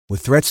With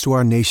threats to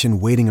our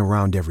nation waiting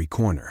around every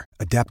corner,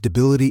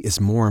 adaptability is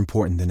more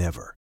important than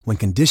ever. When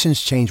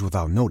conditions change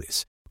without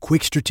notice,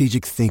 quick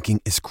strategic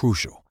thinking is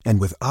crucial.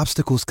 And with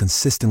obstacles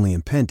consistently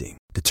impending,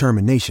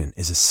 determination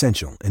is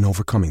essential in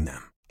overcoming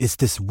them. It's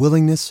this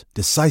willingness,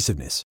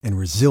 decisiveness, and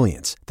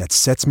resilience that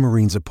sets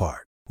Marines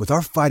apart. With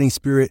our fighting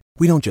spirit,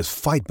 we don't just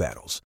fight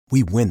battles,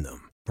 we win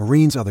them.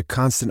 Marines are the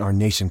constant our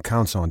nation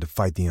counts on to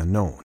fight the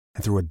unknown.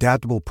 And through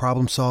adaptable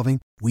problem solving,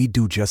 we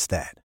do just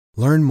that.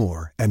 Learn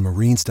more at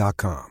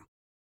marines.com.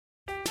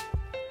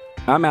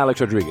 I'm Alex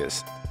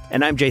Rodriguez.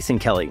 And I'm Jason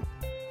Kelly.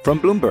 From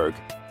Bloomberg,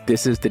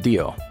 this is The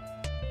Deal.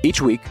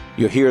 Each week,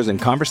 you'll hear us in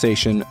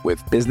conversation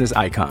with business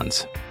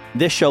icons.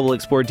 This show will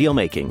explore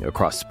deal-making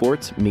across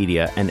sports,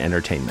 media, and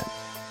entertainment.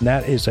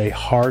 That is a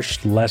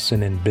harsh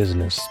lesson in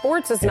business.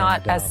 Sports is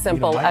not as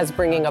simple as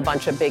bringing a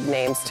bunch of big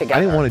names together. I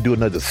didn't want to do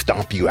another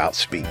stomp you out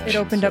speech. It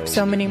opened up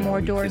so many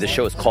more doors. The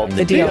show is called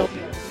The Deal.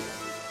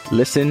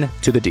 Listen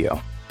to The Deal.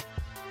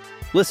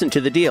 Listen to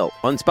The Deal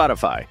on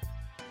Spotify.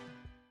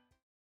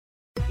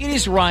 It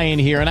is Ryan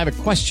here, and I have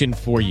a question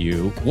for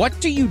you. What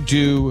do you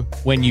do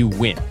when you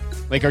win?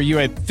 Like, are you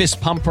a fist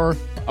pumper,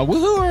 a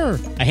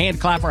woohooer, a hand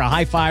clapper, a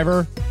high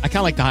fiver? I kind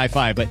of like the high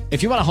five, but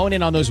if you want to hone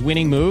in on those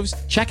winning moves,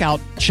 check out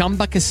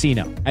Chumba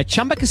Casino. At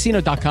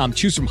ChumbaCasino.com,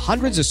 choose from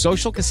hundreds of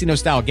social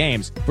casino-style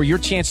games for your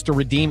chance to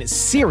redeem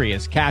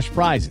serious cash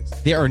prizes.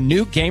 There are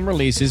new game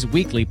releases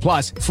weekly,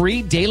 plus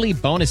free daily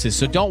bonuses.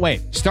 So don't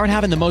wait. Start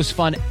having the most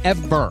fun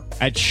ever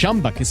at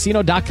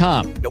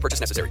ChumbaCasino.com. No purchase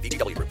necessary.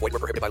 VGW. Void where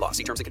prohibited by law.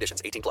 See terms and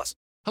conditions. 18+.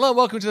 Hello and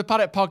welcome to the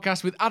Paddock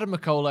Podcast with Adam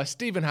McCullough,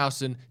 Stephen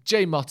Howson,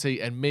 Jay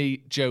Motti, and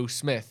me, Joe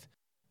Smith.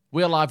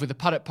 We are live with the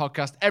Paddock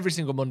Podcast every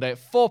single Monday at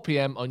 4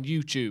 p.m. on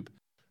YouTube.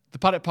 The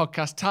Paddock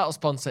Podcast title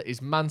sponsor is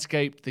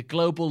Manscaped, the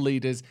global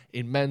leaders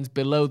in men's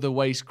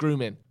below-the-waist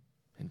grooming.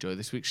 Enjoy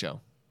this week's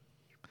show.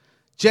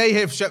 Jay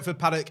here for Stretford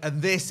Paddock,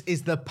 and this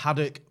is the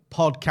Paddock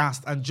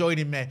Podcast. And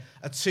joining me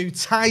are two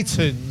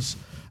titans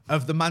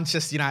of the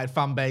Manchester United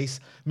fan base,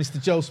 Mr.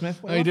 Joe Smith.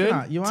 How are you doing?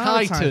 You are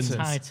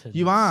Titans.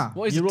 You are.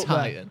 What is You're a up there.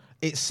 titan?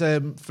 It's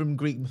from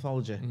Greek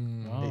mythology.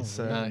 It's,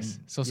 Nice.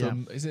 So,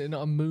 is it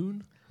not a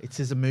moon? It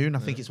is a moon. I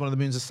think it's one of the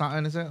moons of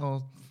Saturn, is it?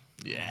 Or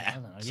Yeah.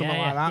 something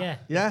like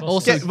that. Yeah.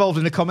 Also- Get involved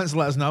in the comments and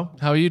let us know.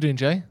 How are you doing,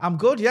 Jay? I'm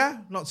good, yeah.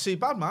 Not too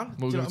bad, man. What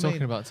Do were you we know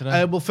talking about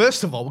today? Well,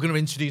 first of all, we're going to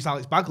introduce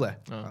Alex Bagley.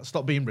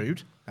 Stop being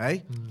rude, eh?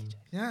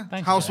 Yeah.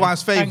 Thanks,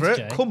 Housewife's Jay. Thanks,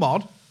 favourite. Jay. Come on.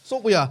 That's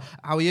what we are.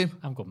 How are you?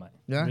 I'm good, mate.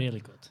 Yeah?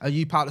 Really good. Are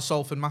you part of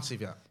Salford Massive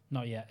yet?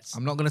 Not yet.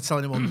 I'm not going to tell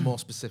anyone more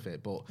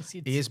specific, but It's-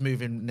 he is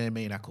moving near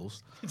me in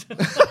Eccles.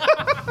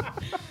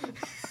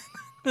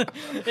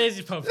 Here's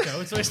your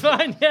postcode, so it's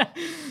fine, yeah.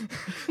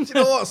 Do you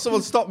know what?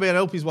 Someone stopped me, and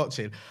I hope he's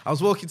watching. I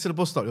was walking to the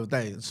bus stop the other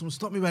day, and someone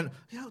stopped me and went,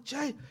 "Yo,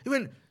 Jay," he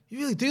went, "You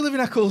really do live in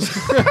Eccles."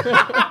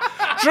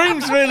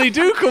 Dreams really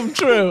do come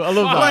true. I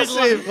love Bless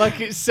that. him. Like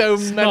it's so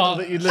mental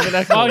that you live in Why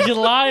Eccles. would you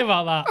lie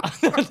about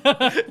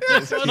that?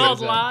 It's an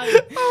odd lie.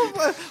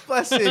 Oh,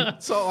 bless him.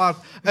 So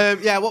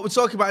yeah, what we're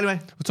talking about anyway?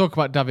 We'll talk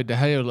about David De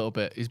Gea a little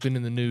bit. He's been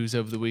in the news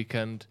over the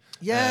weekend.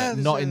 Yeah,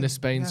 not there's in a- the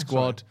Spain yeah,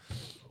 squad.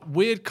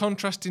 Weird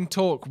contrasting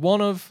talk. One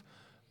of,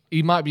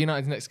 he might be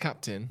United's next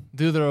captain.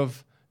 The other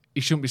of,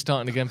 he shouldn't be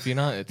starting again for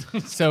United.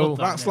 So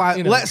That's like,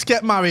 you know, let's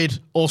get married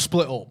or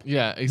split up.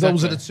 Yeah, exactly.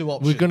 Those are the two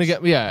options. We're gonna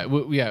get we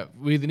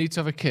either need to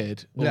have a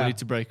kid or Yeah. we need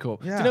to break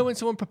up. Yeah. Do you know when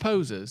someone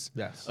proposes?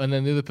 Yes. And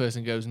then the other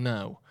person goes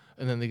no,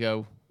 and then they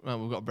go, well,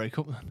 we've got to break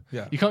up then.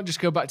 Yeah. You can't just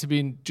go back to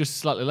being just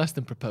slightly less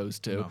than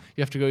proposed to. You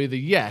have to go either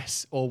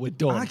yes or we're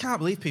done. I can't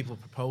believe people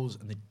propose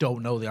and they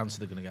don't know the answer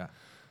they're going to get.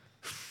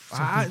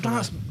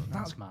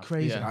 That's mad.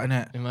 crazy, Yeah, isn't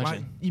it? imagine.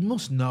 Like, you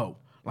must know.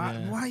 Like,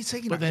 Yeah. why are you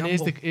taking But that then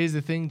gamble? here's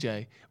the thing,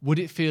 Jay. Would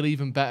it feel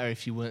even better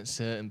if you weren't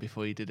certain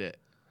before you did it?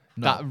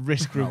 That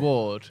risk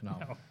reward. No.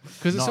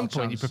 Because at Not some a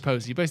point you chance.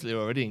 propose, you're basically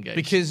already engaged.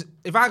 Because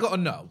if I got a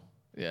no,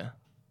 yeah.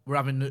 we're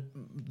having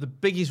the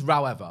biggest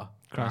row ever.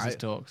 Crisis right?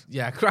 talks.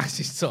 Yeah,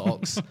 crisis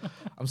talks.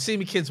 I'm seeing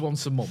my kids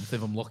once a month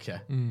if I'm lucky.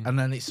 And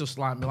then it's just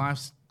like my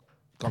life's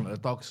gone to the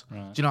dogs. Do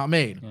you know what I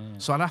mean?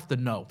 So I'd have to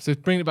know. So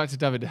bring it back to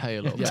David De Gea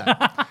a little bit.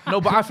 Yeah. No,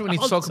 but I think we need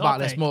to On talk about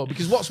this topic. more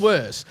because what's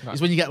worse is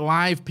when you get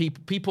live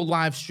people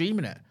live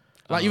streaming it.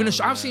 Like even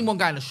I've seen one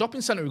guy in a shopping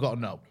centre who got a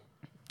no.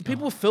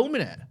 People were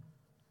filming it.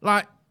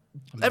 Like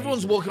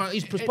everyone's walking around.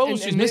 He's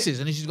proposed to his missus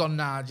and he's just gone,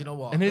 nah, do you know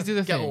what? And here's the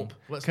other Get thing. up.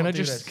 Let's Can not I do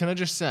just this. can I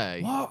just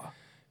say What?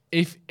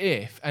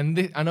 if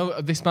I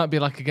know this might be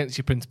like against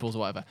your principles or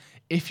whatever.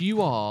 If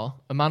you are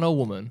a man or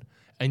woman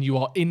and you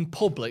are in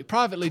public,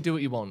 privately do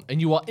what you want, and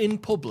you are in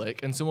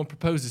public and someone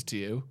proposes to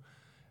you,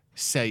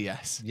 say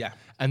yes. Yeah.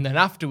 And then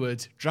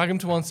afterwards, drag them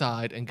to one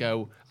side and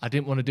go, I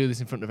didn't want to do this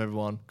in front of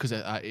everyone because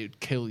it'd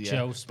kill you,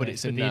 Joe but Smith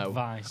it's a with the no.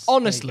 advice.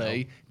 Honestly, There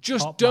you go.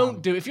 just Top don't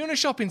man. do it. If you're in a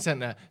shopping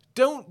centre,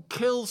 don't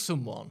kill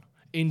someone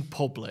in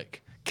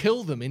public.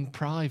 Kill them in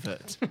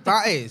private.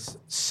 That is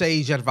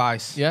sage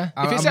advice. Yeah.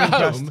 I'm If it's at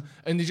impressed. home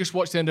and you just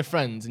watch the end of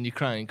Friends and you're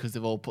crying because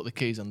they've all put the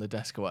keys on the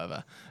desk or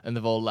whatever and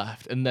they've all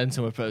left and then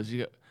someone proposes,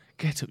 you go,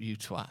 get up, you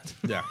twat.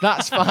 Yeah.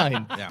 That's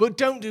fine. Yeah. But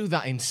don't do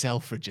that in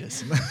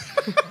Selfridges.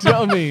 Do you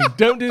know what I mean?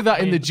 Don't do that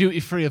in the duty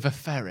free of a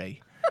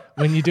ferry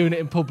when you're doing it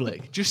in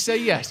public. Just say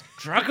yes.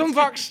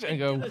 Dragonbox and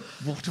go,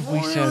 what have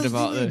we said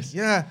about this?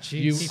 Yeah.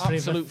 You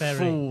absolute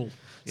fool.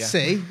 Yeah.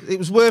 See, it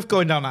was worth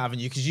going down that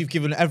avenue because you've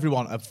given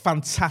everyone a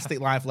fantastic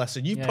life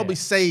lesson. You've probably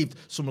saved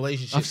some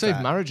relationships. I've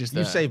saved marriages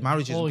there. You've saved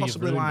marriages and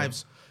possibly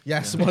lives.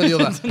 Yes, Yeah. one or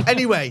the other.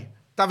 Anyway,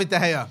 David De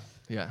Gea.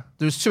 Yeah.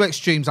 There's two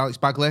extremes, Alex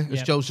Bagley,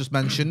 as Joe's just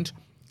mentioned.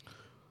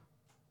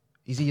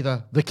 He's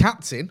either the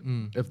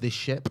captain of this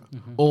ship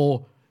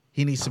or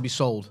he needs to be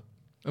sold.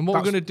 And what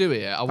we're going to do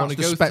here, I want to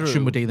go through... That's the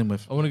spectrum we're dealing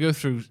with. I want to go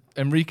through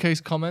Enrique's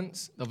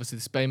comments, obviously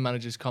the Spain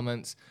manager's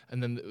comments,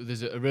 and then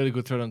there's a really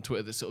good thread on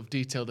Twitter that sort of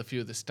detailed a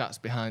few of the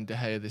stats behind De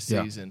Gea this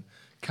season,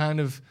 kind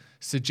of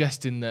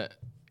suggesting that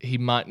he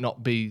might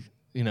not be,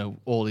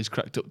 all he's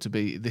cracked up to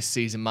be. This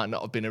season might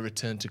not have been a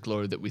return to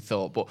glory that we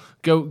thought. But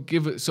go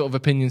give it sort of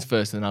opinions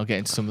first, and then I'll get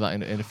into some of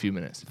that in a few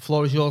minutes. The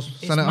floor is yours,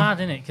 It's mad,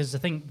 isn't it? Because I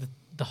think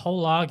the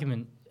whole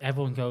argument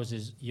everyone goes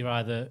is you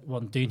either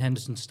want Dean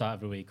Henderson to start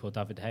every week or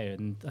David De Gea.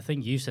 And I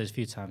think you said a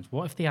few times,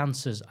 what if the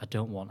answer's I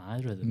don't want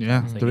either of them?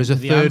 Yeah, there is a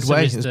third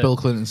way, as Bill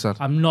Clinton said.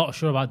 I'm not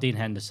sure about Dean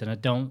Henderson. I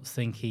don't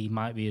think he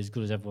might be as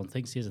good as everyone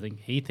thinks he is. I think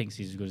he thinks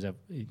he's as good as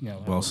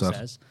everyone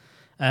says.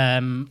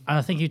 And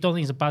I think you don't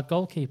think he's a bad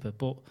goalkeeper,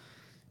 but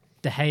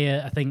De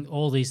Gea, I think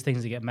all these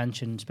things that get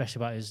mentioned, especially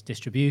about his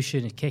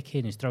distribution, his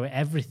kicking, his throwing,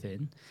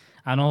 everything,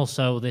 and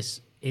also this,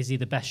 is he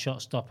the best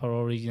shot stopper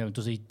or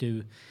does he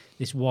do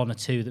this one or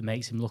two that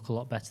makes him look a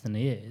lot better than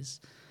he is?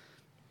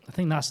 I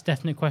think that's a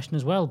definite question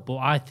as well. But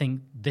I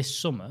think this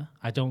summer,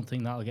 I don't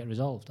think that'll get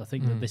resolved. I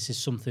think that this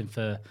is something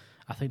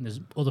I think there's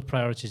other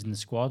priorities in the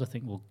squad. I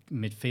think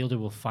midfielder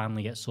will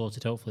finally get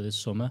sorted hopefully this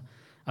summer.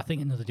 I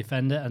think another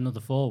defender, another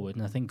forward,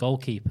 and I think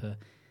goalkeeper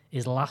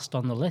is last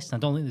on the list. I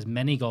don't think there's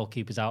many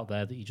goalkeepers out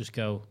there that you just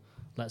go,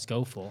 let's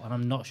go for. And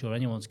I'm not sure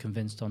anyone's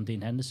convinced on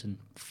Dean Henderson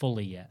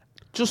fully yet.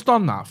 Just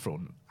on that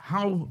front,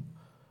 how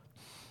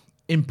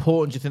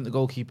important do you think the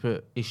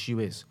goalkeeper issue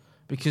is?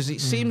 Because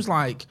it seems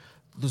like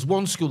there's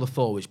one school of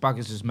thought, which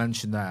Baggers has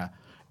mentioned there,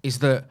 is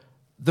that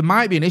there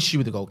might be an issue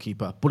with the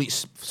goalkeeper, but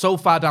it's so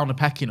far down the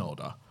pecking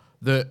order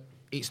that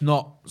it's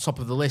not top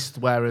of the list,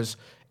 whereas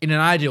in an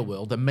ideal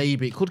world, then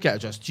maybe it could get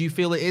addressed. Do you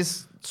feel it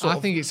is? I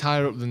think it's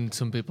higher up than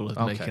some people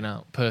are making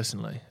out,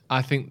 personally.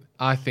 I think.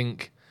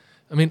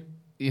 I mean,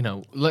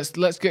 let's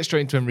get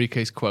straight into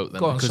Enrique's quote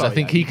then, because I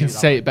think he can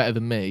say it better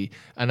than me.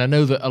 And I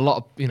know that a lot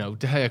of,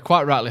 De Gea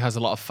quite rightly has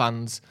a lot of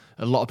fans.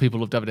 A lot of people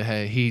love David De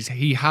Gea.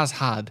 He has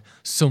had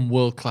some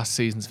world-class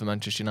seasons for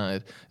Manchester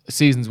United,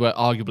 seasons where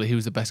arguably he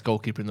was the best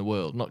goalkeeper in the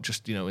world, not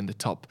just, in the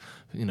top,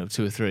 2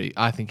 or 3.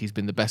 I think he's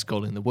been the best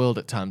goalie in the world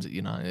at times at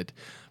United.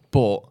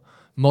 But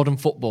modern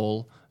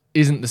football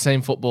isn't the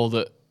same football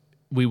that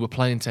we were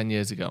playing 10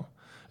 years ago.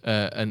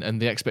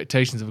 And the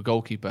expectations of a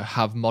goalkeeper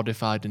have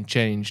modified and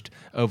changed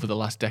over the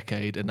last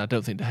decade, and I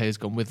don't think De Gea's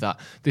gone with that.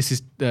 This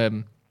is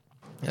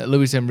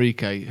Luis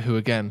Enrique, who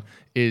again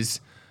is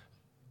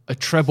a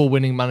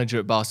treble-winning manager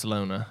at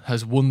Barcelona,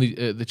 has won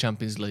the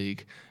Champions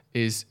League,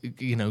 is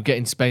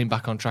getting Spain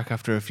back on track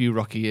after a few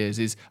rocky years,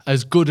 is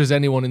as good as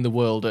anyone in the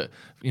world at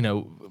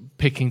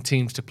picking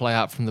teams to play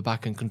out from the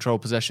back and control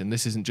possession.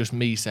 This isn't just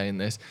me saying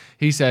this.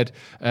 He said,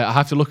 I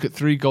have to look at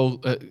three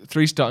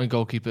starting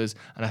goalkeepers,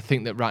 and I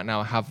think that right now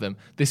I have them.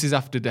 This is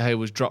after De Gea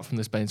was dropped from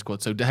the Spain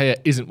squad, so De Gea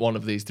isn't one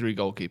of these 3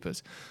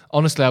 goalkeepers.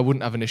 Honestly, I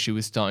wouldn't have an issue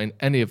with starting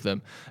any of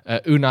them.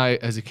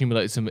 Unai has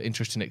accumulated some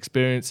interesting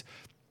experience.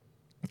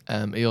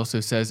 He also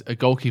says a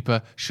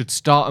goalkeeper should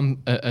start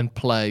and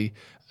play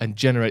and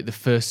generate the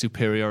first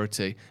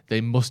superiority.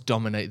 They must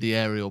dominate the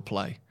aerial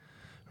play.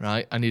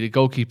 Right? I need a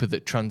goalkeeper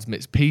that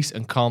transmits peace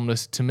and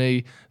calmness to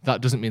me. That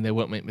doesn't mean they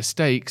won't make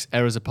mistakes.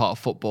 Errors are part of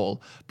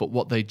football, but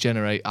what they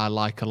generate, I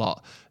like a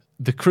lot.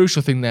 The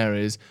crucial thing there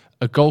is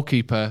a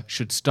goalkeeper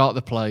should start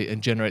the play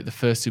and generate the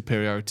first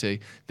superiority.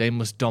 They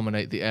must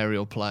dominate the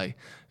aerial play.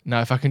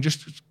 Now, if I can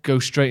just go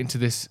straight into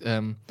this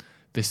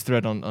this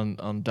thread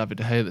on David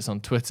De Gea that's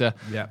on Twitter,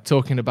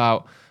 talking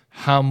about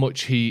how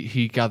much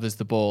he gathers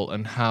the ball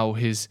and how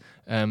his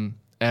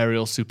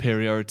aerial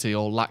superiority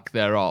or lack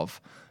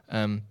thereof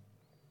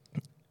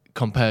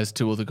compares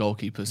to other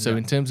goalkeepers. So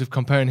in terms of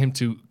comparing him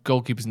to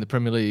goalkeepers in the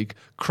Premier League,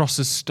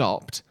 crosses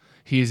stopped,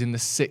 he is in the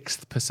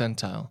 6th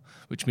percentile,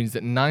 which means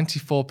that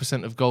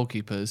 94% of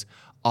goalkeepers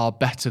are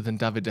better than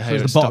David De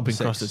Gea at stopping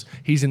crosses.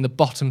 He's in the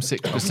bottom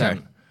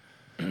 6%.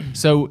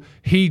 So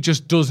he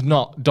just does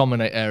not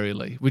dominate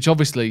aerially, which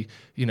obviously,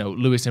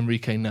 Luis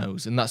Enrique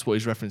knows, and that's what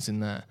he's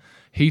referencing there.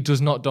 He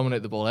does not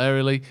dominate the ball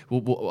aerially.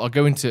 I'll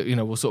go into,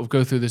 we'll sort of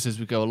go through this as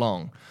we go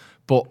along.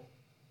 But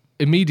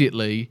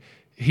immediately,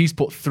 he's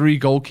put 3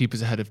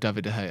 goalkeepers ahead of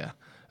David De Gea.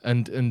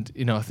 And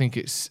I think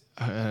it's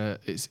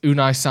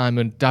Unai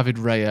Simon, David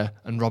Raya,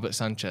 and Robert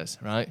Sanchez,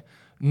 right?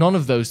 None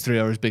of those 3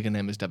 are as big a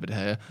name as David De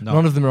Gea. No.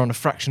 None of them are on a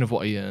fraction of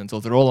what he earns,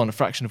 or they're all on a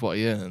fraction of what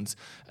he earns.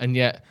 And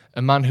yet,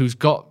 a man who's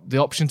got the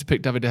option to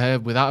pick David De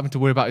Gea without having to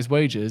worry about his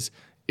wages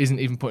isn't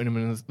even putting him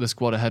in the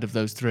squad ahead of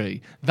those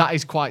 3. That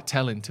is quite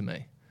telling to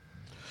me.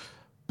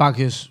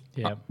 Baggers,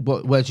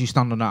 where do you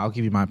stand on that? I'll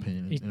give you my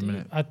opinion in a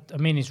minute. I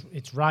mean,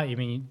 it's right. I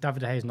mean,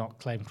 David De Gea's not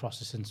claimed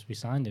crosses since we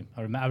signed him.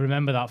 I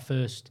remember that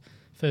first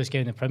first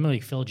game in the Premier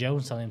League, Phil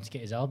Jones telling him to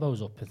get his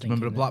elbows up.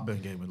 Remember the Blackburn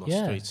game we lost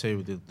 3-2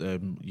 with the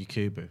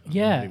Goalkeeper?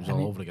 Yeah, he was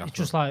all over the gas. It's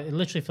just like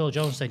literally Phil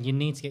Jones saying you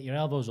need to get your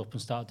elbows up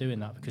and start doing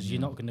that because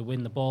you're not going to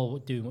win the ball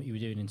doing what you were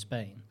doing in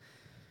Spain.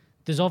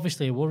 There's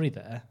obviously a worry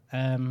there,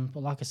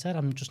 but like I said,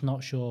 I'm just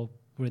not sure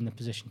we're in the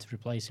position to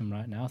replace him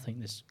right now. I think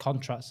there's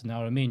contracts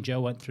now. Me and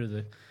Joe went through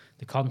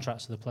the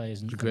contracts of the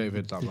players and great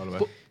vid that, by the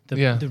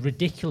way. The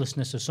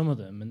ridiculousness of some of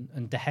them,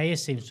 and De Gea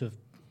seems to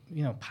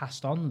have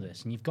passed on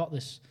this, and you've got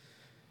this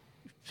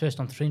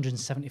first on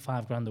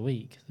 375 grand a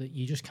week that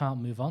you just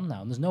can't move on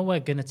now, and there's nowhere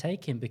going to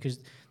take him because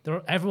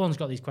everyone's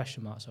got these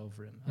question marks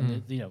over him,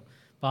 and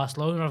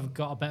Barcelona have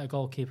got a better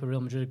goalkeeper, Real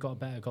Madrid have got a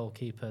better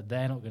goalkeeper,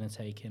 they're not going to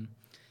take him.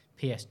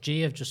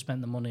 PSG have just spent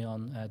the money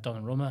on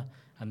Donnarumma,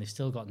 and they've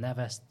still got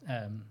Keylor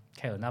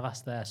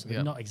Navas there, so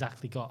they've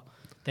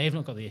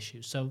not got the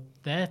issues. So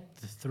they're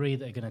the three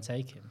that are going to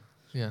take him.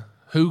 Yeah.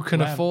 Who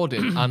can afford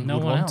him and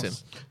would want him?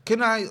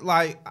 Can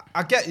I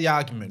get the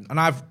argument, and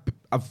I've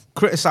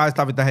criticised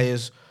David De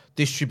Gea's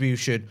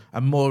distribution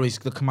and more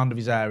the command of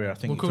his area. I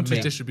think we'll come to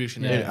his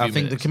distribution. I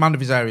think the command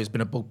of his area has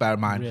been a bugbear of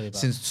mine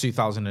since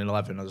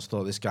 2011. I just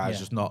thought this guy's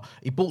just not.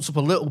 He bulked up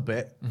a little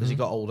bit as he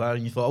got older,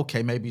 and you thought,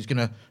 okay, maybe he's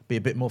going to be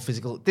a bit more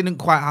physical. It didn't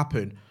quite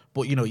happen,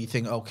 but you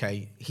think,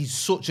 okay, he's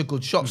such a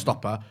good shot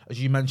stopper,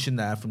 as you mentioned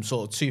there, from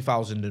sort of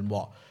 2000 and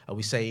what are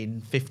we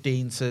saying,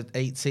 15 to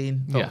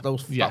 18?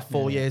 Those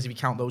 4 years, if you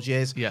count those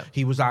years,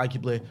 he was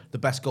arguably the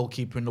best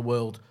goalkeeper in the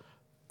world.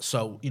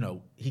 So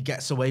he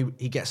gets away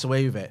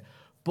with it.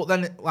 But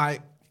then,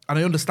 and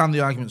I understand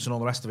the arguments and all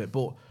the rest of it,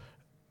 but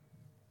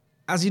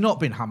has he not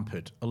been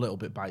hampered a little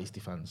bit by his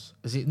defence?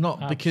 Is it not?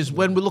 Absolutely. Because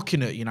when we're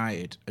looking at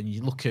United and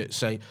you look at,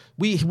 say,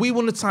 we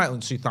won the title in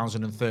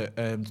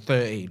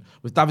 2013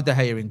 with David De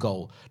Gea in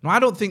goal. Now, I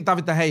don't think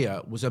David De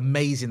Gea was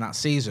amazing that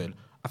season.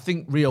 I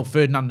think Rio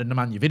Ferdinand and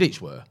Nemanja Vidic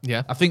were.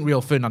 Yeah. I think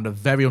Rio Ferdinand are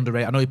very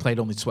underrated. I know he played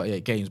only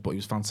 28 games, but he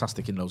was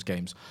fantastic in those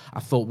games.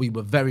 I thought we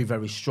were very,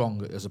 very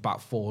strong as a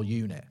back four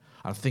unit.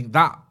 I think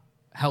that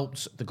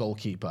helped the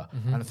goalkeeper.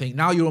 And I think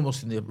now you're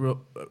almost in the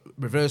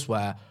reverse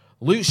where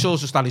Luke Shaw's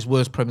just had his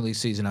worst Premier League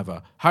season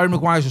ever. Harry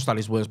Maguire's just had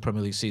his worst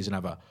Premier League season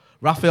ever.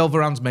 Raphael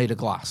Varane's made of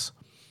glass,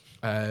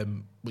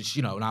 which,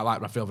 and I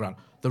like Raphael Varane.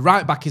 The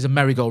right back is a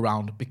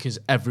merry-go-round because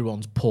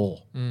everyone's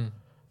poor.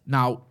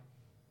 Now,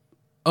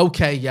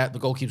 okay, the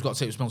goalkeeper's got to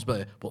take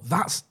responsibility, but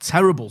that's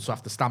terrible to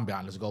have to stand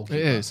behind as a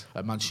goalkeeper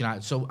at Manchester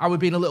United. So are we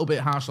being a little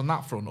bit harsh on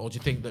that front, or do you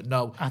think that,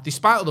 no,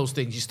 despite all those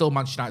things, you're still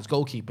Manchester United's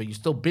goalkeeper, you've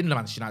still been the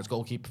Manchester United's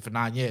goalkeeper for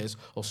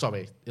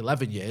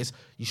 11 years,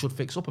 you should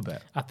fix up a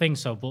bit? I think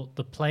so, but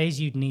the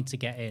players you'd need to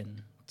get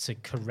in to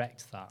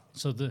correct that.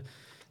 So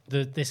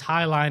this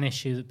high line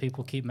issue that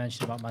people keep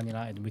mentioning about Man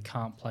United, and we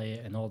can't play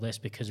it and all this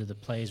because of the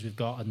players we've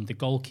got, and the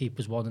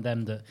goalkeeper's one of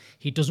them that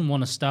he doesn't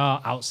want to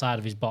start outside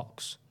of his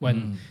box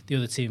when the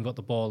other team got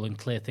the ball and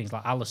clear things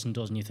like Alisson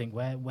does, and you think,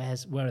 where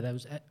are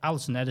those?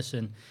 Alisson,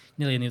 Ederson,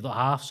 nearly in the other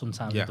half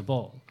sometimes with the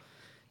ball.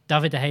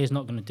 David De Gea is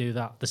not going to do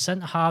that. The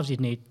centre halves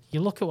you'd need, you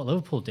look at what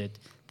Liverpool did,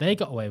 they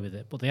got away with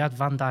it, but they had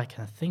Van Dijk,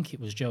 and I think it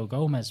was Joe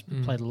Gomez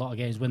who played a lot of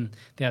games when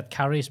they had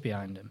Karius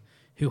behind him,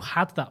 who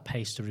had that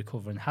pace to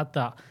recover and had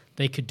that.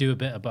 They could do a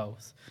bit of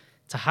both.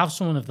 To have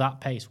someone of that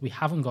pace, we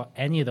haven't got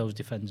any of those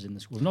defenders in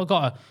this. We've not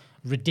got a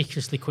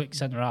ridiculously quick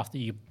centre-half that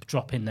you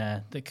drop in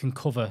there that can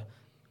cover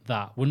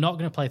that. We're not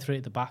going to play three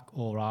at the back,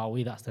 or are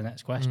we? That's the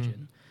next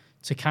question.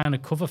 To kind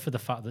of cover for the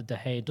fact that De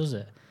Gea does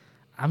it.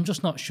 I'm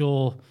just not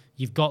sure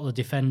you've got the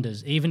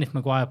defenders, even if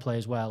Maguire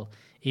plays well,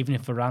 even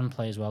if Varane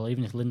plays well,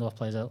 even if Lindelof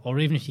plays well, or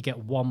even if you get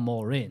one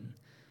more in,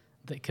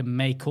 that can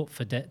make up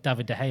for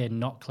David De Gea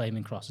not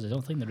claiming crosses. I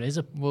don't think there is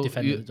a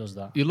defender that does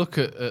that. You look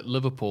at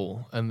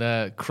Liverpool and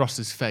their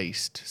crosses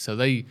faced. So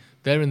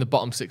they're in the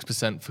bottom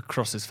 6% for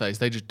crosses faced.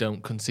 They just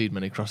don't concede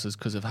many crosses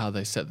because of how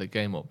they set their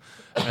game up.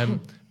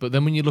 But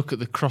then when you look at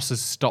the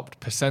crosses stopped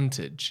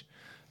percentage,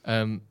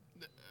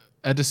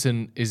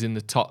 Ederson is in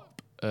the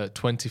top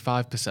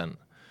 25%.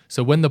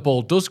 So when the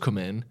ball does come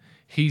in,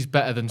 he's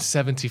better than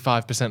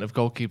 75% of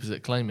goalkeepers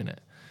at claiming it.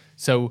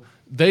 So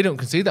they don't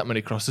concede that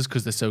many crosses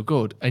because they're so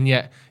good. And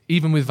yet,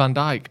 even with Van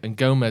Dijk and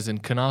Gomez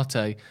and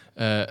Konate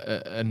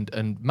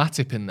and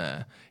Matip in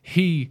there,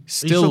 he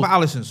still... Are you talking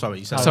about Alisson? Sorry,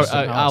 you said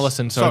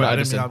Alisson. Sorry, not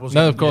Ederson.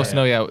 No, of course,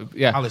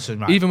 yeah.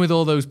 Alisson, right. Even with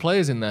all those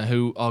players in there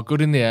who are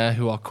good in the air,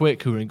 who are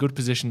quick, who are in good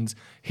positions,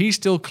 he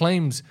still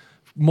claims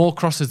more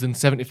crosses than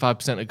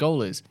 75% of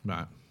goal is.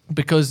 Right.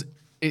 Because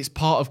it's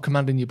part of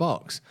commanding your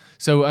box.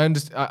 So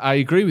I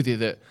agree with you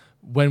that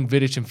when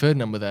Vidic and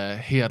Ferdinand were there,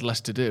 he had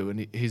less to do,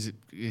 and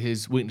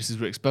his weaknesses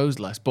were exposed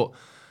less. But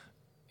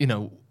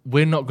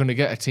we're not going to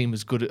get a team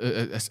as good,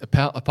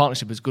 a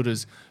partnership as good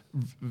as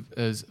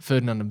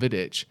Ferdinand and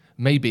Vidic,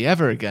 maybe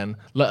ever again,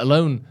 let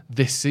alone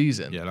this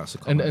season. Yeah, that's a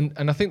comment.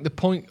 And I think the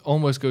point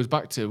almost goes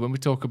back to when we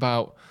talk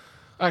about.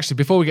 Actually,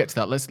 before we get to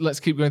that, let's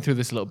keep going through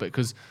this a little bit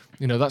because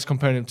that's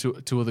comparing him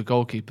to other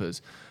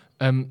goalkeepers.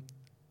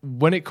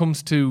 When it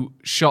comes to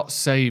shots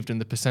saved and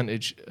the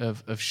percentage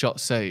of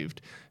shots saved,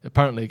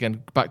 apparently,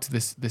 again, back to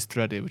this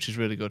thread here, which is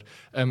really good.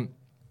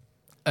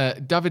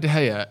 David De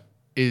Gea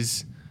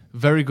is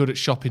very good at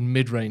shopping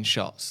mid-range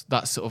shots.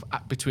 That's sort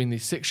of between the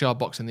 6-yard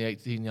box and the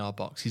 18-yard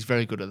box. He's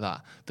very good at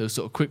that. Those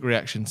sort of quick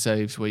reaction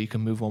saves where you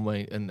can move one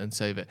way and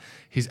save it.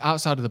 His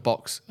outside of the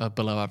box are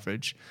below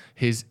average.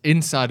 His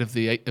inside of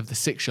the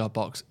 6-yard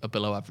box are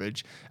below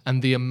average.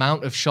 And the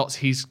amount of shots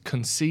he's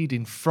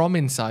conceding from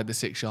inside the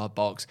 6-yard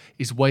box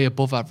is way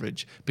above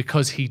average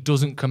because he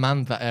doesn't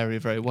command that area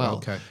very well.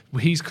 Okay.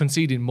 He's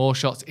conceding more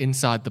shots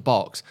inside the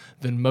box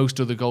than most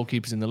other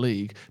goalkeepers in the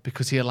league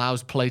because he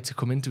allows play to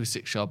come into a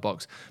 6-yard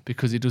box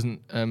because he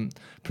doesn't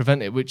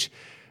prevent it, which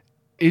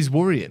is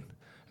worrying.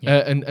 Yeah.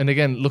 And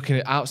again, looking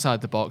at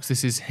outside the box,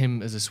 this is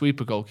him as a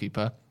sweeper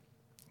goalkeeper.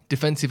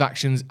 Defensive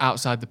actions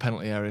outside the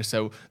penalty area.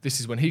 So this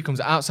is when he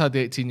comes outside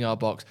the 18-yard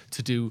box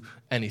to do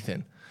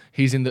anything.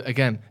 He's in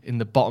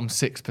the bottom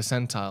 6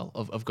 percentile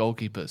of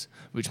goalkeepers,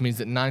 which means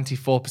that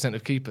 94%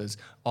 of keepers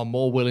are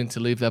more willing to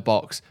leave their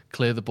box,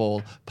 clear the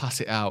ball,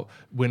 pass it out,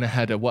 win a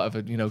header,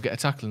 whatever, get a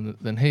tackle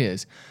than he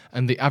is.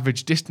 And the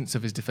average distance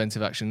of his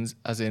defensive actions,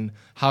 as in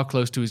how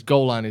close to his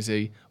goal line is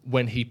he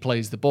when he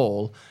plays the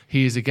ball,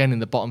 he is again in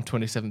the bottom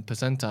 27th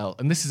percentile.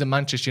 And this is a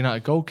Manchester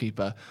United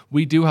goalkeeper.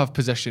 We do have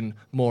possession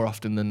more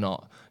often than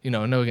not. I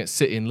know against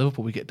City and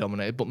Liverpool we get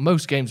dominated, but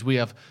most games we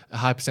have a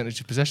high percentage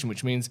of possession,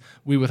 which means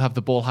we would have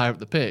the ball higher up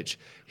the pitch.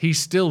 He's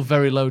still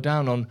very low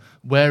down on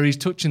where he's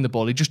touching the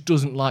ball. He just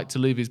doesn't like to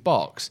leave his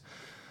box.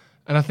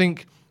 And I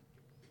think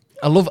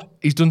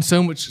he's done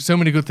so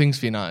many good things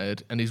for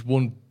United, and he's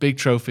won big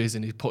trophies,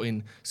 and he's put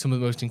in some of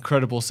the most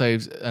incredible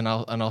saves. And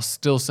I'll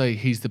still say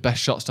he's the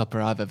best shot stopper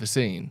I've ever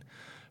seen.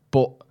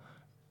 But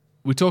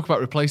we talk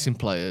about replacing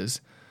players.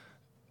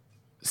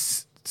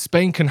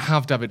 Spain can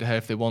have David De Gea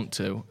if they want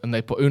to, and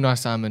they put Unai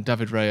Simon,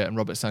 David Raya, and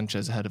Robert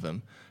Sanchez ahead of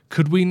him.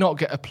 Could we not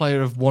get a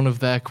player of one of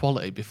their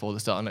quality before the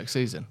start of next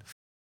season?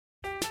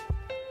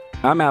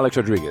 I'm Alex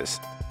Rodriguez.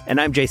 And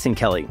I'm Jason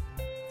Kelly.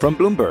 From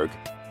Bloomberg,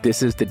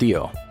 this is The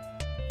Deal.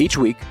 Each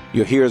week,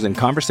 you'll hear us in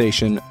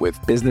conversation with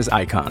business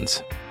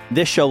icons.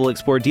 This show will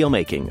explore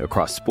deal-making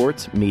across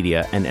sports,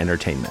 media, and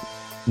entertainment.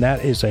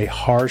 That is a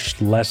harsh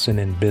lesson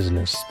in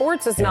business.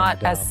 Sports is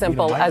not as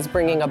simple as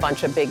bringing a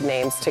bunch of big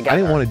names together. I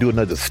didn't want to do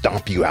another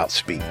stomp you out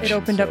speech. It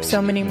opened up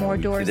so many more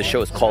doors. The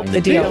show is called The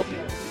Deal.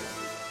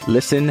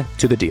 Listen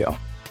to The Deal.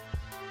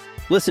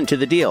 Listen to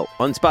The Deal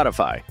on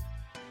Spotify.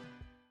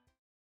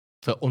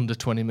 For under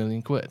 20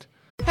 million quid.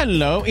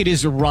 Hello, it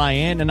is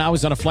Ryan, and I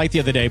was on a flight the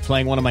other day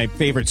playing one of my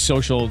favorite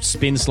social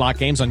spin slot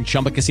games on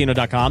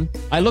ChumbaCasino.com.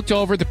 I looked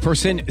over at the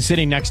person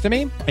sitting next to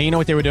me, and you know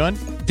what they were doing?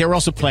 They were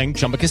also playing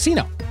Chumba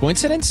Casino.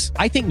 Coincidence?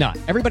 I think not.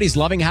 Everybody's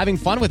loving having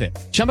fun with it.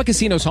 Chumba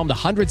Casino is home to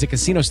hundreds of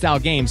casino-style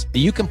games that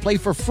you can play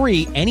for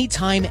free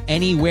anytime,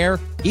 anywhere,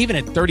 even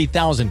at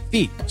 30,000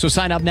 feet. So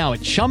sign up now at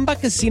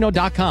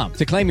ChumbaCasino.com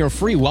to claim your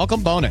free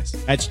welcome bonus.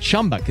 That's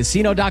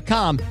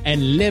ChumbaCasino.com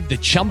and live the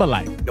Chumba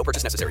life. No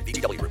purchase necessary.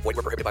 VGW. Void where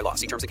prohibited by law.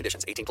 See terms and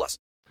conditions. 18+.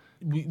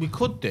 We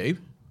could do,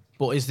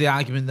 but is the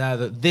argument there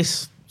that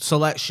this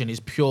selection is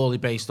purely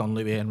based on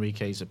Luis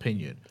Enrique's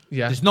opinion?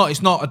 Yeah. It's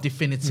not a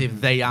definitive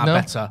they are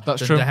better than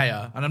true. De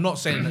Gea. And I'm not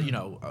saying that,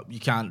 you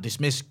can't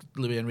dismiss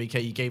Luis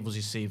Enrique. He gave us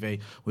his CV.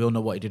 We all know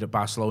what he did at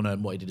Barcelona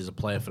and what he did as a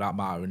player for that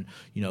matter. And,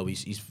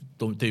 he's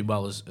doing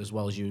well as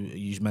well as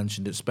you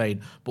mentioned at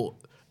Spain. But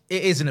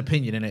it is an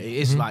opinion, innit? It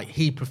is like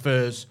he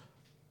prefers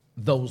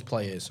those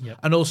players. Yep.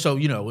 And also,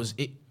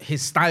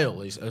 his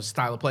style is a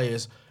style of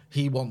players.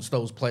 He wants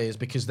those players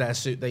because they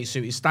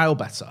suit his style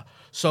better.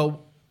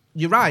 So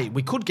you're right,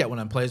 we could get one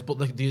of them players, but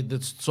the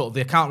sort of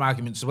the counter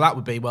argument to that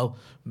would be, well,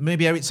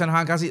 maybe Erik ten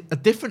Hag has a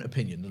different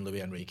opinion than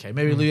Luis Enrique.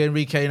 Maybe Luis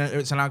Enrique and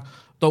Erik ten Hag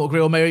don't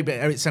agree, or maybe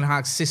Erik ten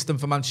Hag's system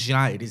for Manchester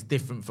United is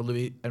different for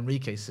Luis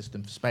Enrique's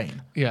system for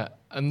Spain. Yeah,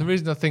 and the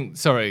reason I think,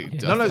 the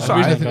reason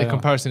I think the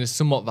comparison is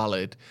somewhat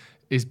valid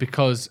is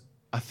because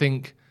I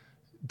think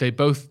they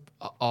both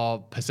are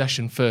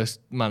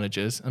possession-first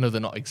managers. I know they're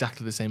not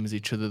exactly the same as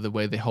each other. The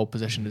way they hold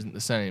possession isn't the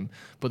same,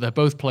 but they're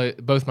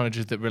both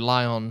managers that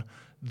rely on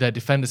their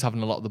defenders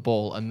having a lot of the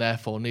ball and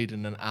therefore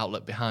needing an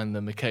outlet behind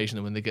them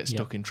occasionally when they get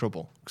stuck in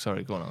trouble.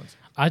 Sorry, go on, Alex.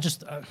 I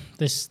just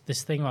this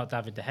thing about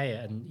David De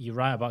Gea, and you're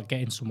right about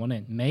getting someone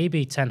in.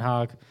 Maybe Ten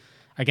Hag.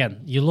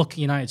 Again, you look at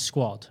United's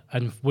squad,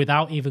 and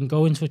without even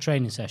going to a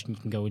training session, you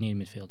can go, we need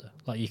a midfielder.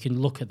 Like, you can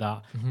look at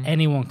that.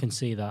 Anyone can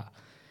see that.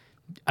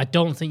 I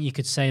don't think you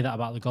could say that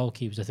about the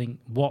goalkeepers. I think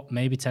what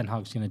maybe Ten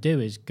Hag's going to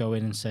do is go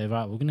in and say,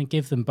 right, we're going to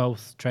give them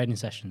both training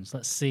sessions.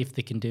 Let's see if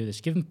they can do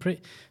this. Give them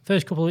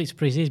first couple of weeks of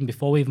pre-season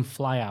before we even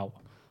fly out.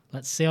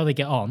 Let's see how they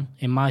get on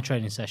in my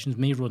training sessions,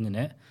 me running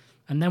it,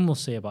 and then we'll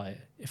see about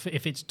it.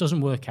 If it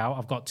doesn't work out,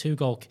 I've got two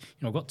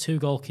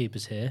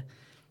goalkeepers here,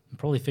 and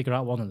probably figure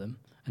out one of them.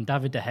 And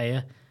David De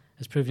Gea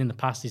has proven in the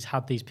past he's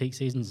had these peak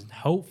seasons, and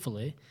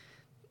hopefully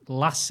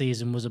last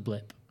season was a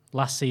blip.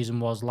 Last season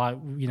was like,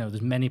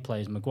 there's many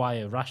players,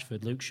 Maguire,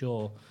 Rashford, Luke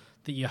Shaw,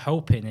 that you're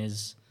hoping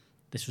is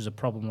this was a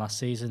problem last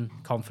season.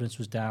 Confidence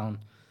was down.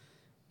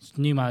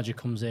 New manager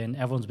comes in,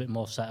 everyone's a bit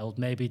more settled.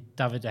 Maybe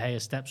David De Gea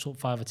steps up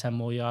 5 or 10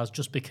 more yards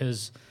just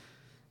because,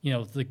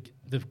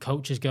 the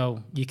coaches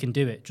go, you can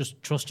do it.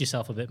 Just trust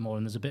yourself a bit more,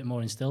 and there's a bit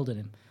more instilled in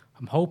him.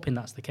 I'm hoping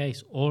that's the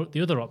case. Or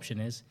the other option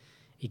is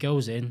He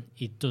goes in,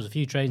 he does a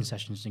few training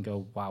sessions and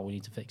go, wow, we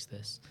need to fix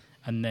this.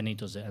 And then he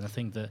does it. And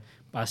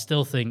I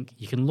still think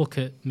you can look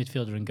at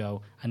midfielder and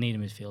go, I need a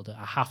midfielder.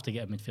 I have to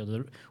get a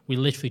midfielder. We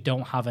literally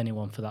don't have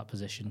anyone for that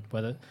position,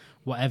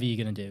 whatever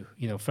you're going to do.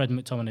 You know, Fred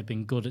McTominay have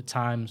been good at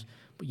times,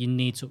 but you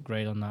need to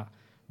upgrade on that.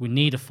 We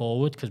need a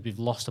forward because we've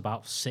lost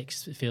about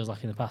 6, it feels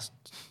like, in the past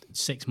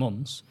 6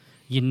 months.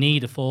 You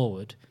need a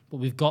forward, but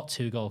we've got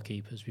 2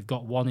 goalkeepers. We've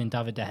got one in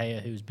David De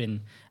Gea, who's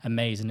been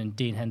amazing, and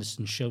Dean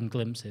Henderson's shown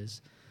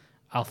glimpses.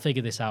 I'll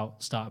figure this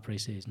out start of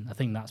pre-season. I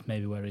think that's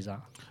maybe where he's at.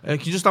 Can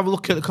you just have a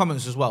look at the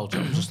comments as well,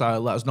 John? Just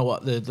let us know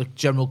what the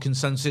general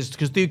consensus is,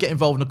 because do get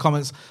involved in the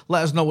comments.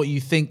 Let us know what you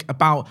think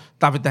about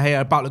David De Gea,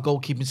 about the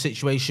goalkeeping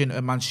situation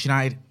at Manchester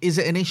United. Is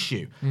it an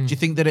issue? Do you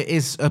think that it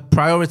is a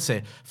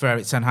priority for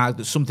Erik ten Hag,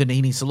 that's something that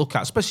he needs to look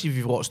at, especially if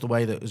you've watched the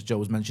way that, as Joe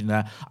was mentioning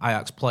there,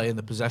 Ajax play and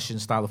the possession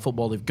style of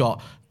football they've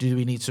got? Do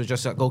we need to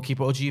address that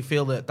goalkeeper, or do you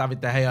feel that David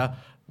De Gea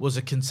was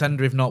a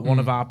contender, if not one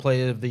of our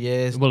Player of the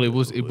Years? Well, he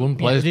won Players' Player.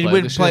 Player. He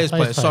won Players'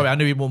 Player. Sorry, I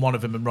knew he won one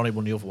of them and Ronnie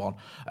won the other one,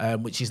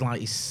 which is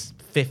like his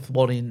 5th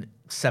one in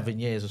 7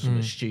 years or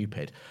something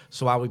stupid.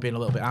 So are we being a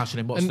little bit harsh on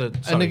him?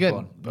 And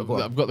again,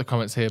 I've got the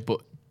comments here,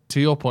 but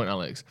to your point,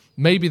 Alex,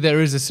 maybe there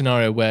is a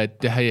scenario where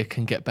De Gea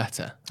can get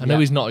better. I know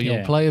he's not a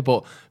young player,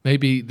 but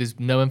maybe there's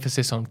no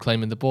emphasis on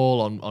claiming the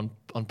ball,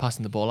 on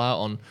passing the ball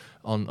out,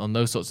 on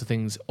those sorts of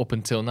things up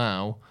until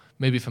now.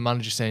 Maybe if a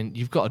manager's saying,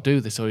 you've got to do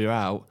this or you're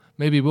out,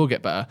 maybe he will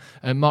get better.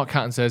 Mark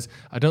Catton says,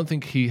 I don't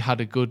think he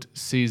had a good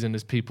season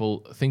as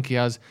people think he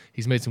has.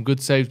 He's made some good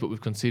saves, but we've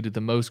conceded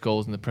the most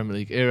goals in the Premier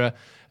League era.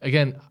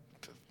 Again,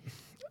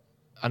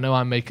 I know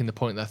I'm making the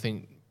point that I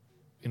think,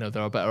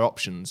 there are better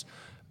options.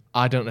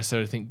 I don't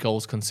necessarily think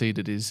goals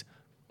conceded is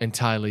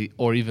entirely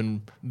or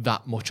even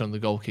that much on the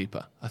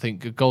goalkeeper. I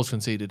think goals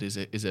conceded is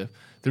the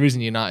reason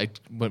United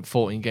went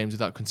 14 games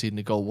without conceding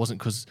a goal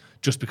wasn't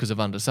just because of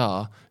Van der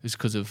Sar, it's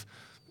because of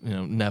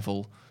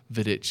Neville,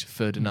 Vidic,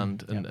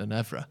 Ferdinand, and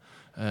Evra.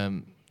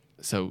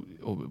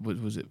 Or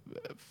was it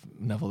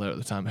Neville there at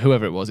the time?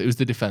 Whoever it was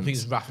the defence. I think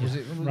it's Rafael. Was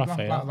it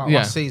Rafael?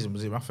 Last season,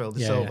 was it Rafael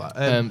de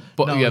Silva?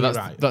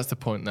 That's the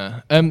point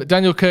there.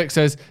 Daniel Kirk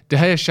says, De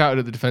Gea shouted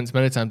at the defence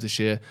many times this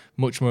year,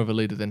 much more of a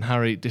leader than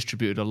Harry,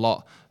 distributed a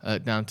lot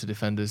down to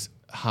defenders,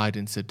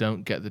 hiding, so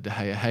don't get the De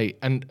Gea hate.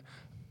 And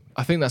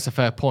I think that's a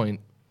fair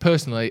point.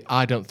 Personally,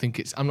 I don't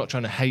think I'm not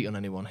trying to hate on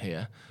anyone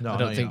here. I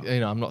don't think,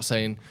 I'm not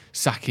saying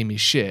sack him,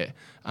 he's shit.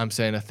 I'm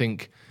saying I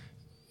think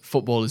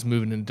football is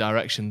moving in a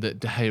direction that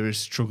De Gea is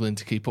struggling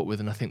to keep up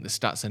with, and I think the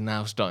stats are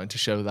now starting to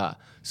show that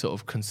sort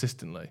of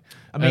consistently.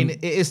 I mean,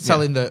 it is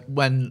telling that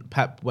when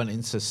Pep went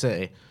into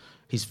City,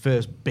 his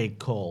first big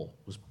call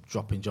was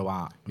dropping Joe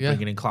Hart and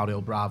bringing in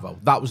Claudio Bravo.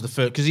 That was the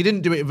first, because he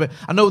didn't do it.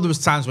 I know there was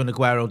times when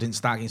Aguero didn't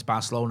start against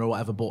Barcelona or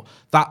whatever, but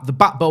the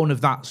backbone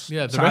of that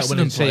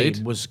winning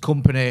team was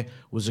Kompany,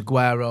 was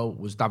Aguero,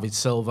 was David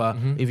Silva,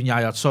 even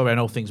Yaya Toure. I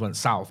know things went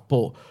south,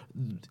 but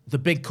the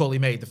big call he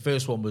made, the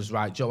first one was,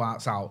 right, Joe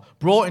Hart's out.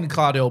 Brought in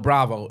Claudio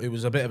Bravo, it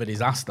was a bit of a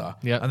disaster,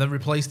 and then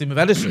replaced him with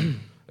Edison.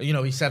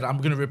 He said, I'm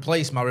going to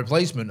replace my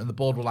replacement, and the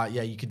board were like,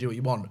 yeah, you can do what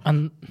you want.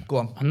 And go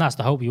on. And that's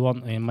the hope you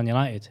want in Man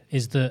United,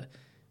 is that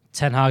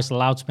Ten Hag's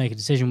allowed to make a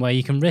decision where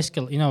you can risk,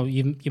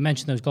 you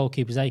mentioned those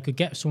goalkeepers there, you could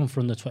get someone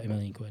for under 20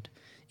 million quid.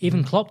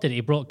 Even Klopp did it.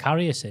 He brought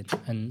Karius in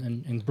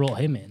and brought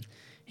him in.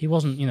 He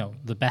wasn't,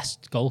 the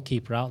best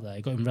goalkeeper out there.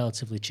 He got him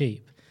relatively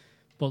cheap.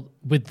 But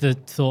with the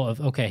thought of,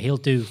 okay, he'll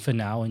do for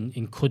now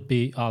and could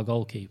be our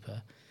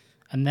goalkeeper.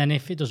 And then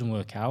if it doesn't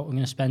work out, I'm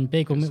going to spend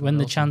big when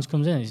the chance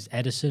comes in. It's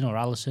Edison or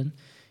Alisson.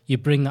 You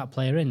bring that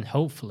player in.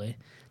 Hopefully,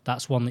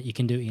 that's one that you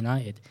can do at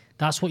United.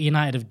 That's what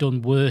United have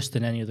done worse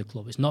than any other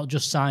club. It's not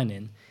just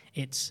signing.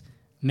 It's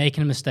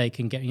making a mistake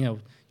and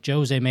getting,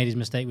 Jose made his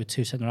mistake with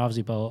 2 centre halves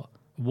he bought.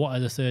 What are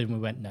the third? And we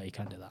went, no, you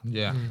can't do that.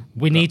 Yeah.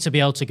 We need to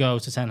be able to go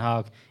to Ten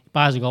Hag,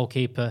 buys a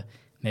goalkeeper,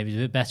 maybe it's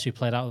a bit better, he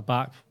played out the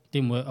back,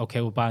 didn't work,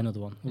 okay, we'll buy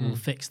another one. We'll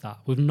fix that.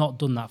 We've not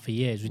done that for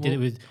years. We did it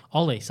with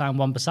Ollie, signed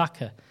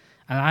Wan-Bissaka.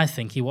 And I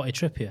think he wanted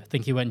Trippier. I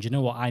think he went, do you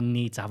know what, I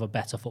need to have a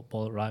better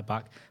footballer at right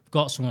back. I've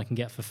got someone I can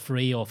get for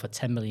free or for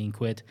 10 million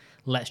quid.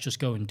 Let's just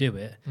go and do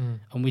it.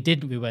 And we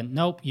didn't. We went,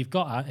 nope, you've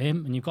got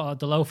him and you've got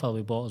the low fella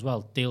we bought as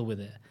well. Deal with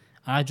it.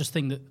 And I just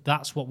think that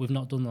that's what we've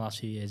not done the last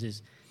few years,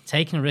 is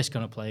taking a risk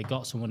on a player,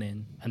 got someone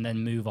in, and then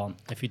move on.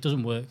 If it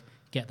doesn't work,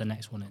 get the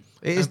next one in.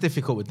 It is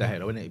difficult with De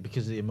Gea, isn't it?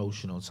 Because of the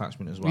emotional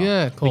attachment as well.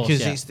 Yeah, of course.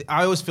 Because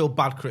I always feel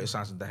bad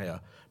criticising De Gea,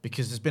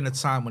 because there's been a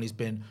time when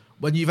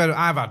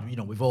I've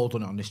had, we've all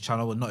done it on this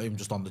channel, and not even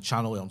just on the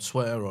channel, on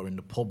Twitter or in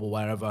the pub or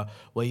wherever,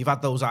 where you've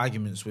had those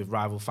arguments with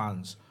rival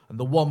fans. And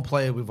the one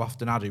player we've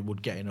often had who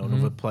would get in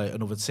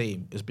another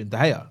team has been De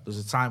Gea. There's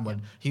a time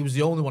when he was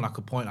the only one I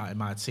could point out in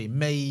my team,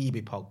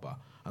 maybe Pogba,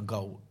 and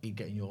go, he'd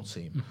get in your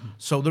team.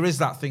 So there is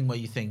that thing where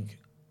you think,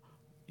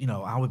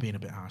 are we being a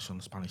bit harsh on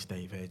the Spanish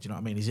Dave here? Do you know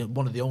what I mean? He's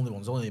one of the only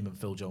ones, only him and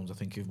Phil Jones, I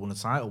think, who've won a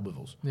title with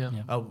us. Yeah.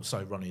 Oh,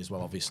 sorry, Ronnie as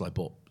well, obviously,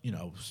 but,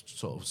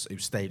 sort of, who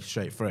stayed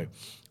straight through.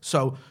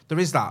 So there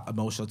is that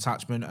emotional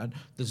attachment, and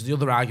there's the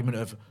other argument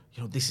of,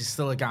 this is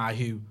still a guy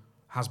who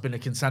has been a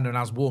contender and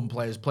has won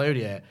Players Player of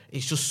the Year.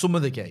 It's just some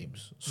of the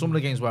games. Some of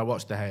the games where I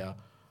watched De Gea,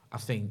 I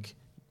think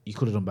you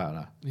could have done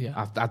better.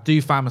 Yeah. I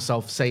do find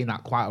myself saying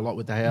that quite a lot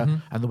with De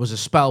Gea. And there was a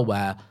spell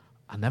where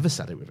I never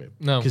said it with him.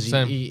 No, because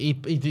he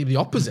did the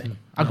opposite.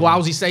 I go,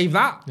 how's he saved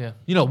that? Yeah.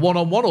 You know,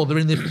 1-on-1 or they're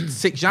in the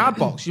 6-yard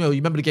box. You know, you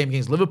remember the game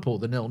against Liverpool,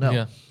 the 0-0.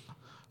 Yeah.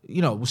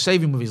 You know, was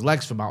saving with his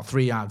legs from about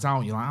 3 yards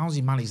out. You're like, how's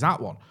he managed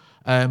that one?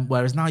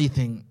 Whereas now you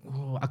think,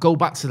 I go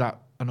back to that,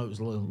 I know it was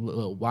a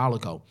little while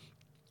ago,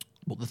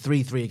 but the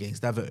 3-3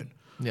 against Everton,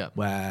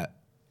 where,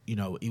 you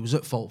know, he was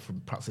at fault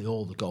from practically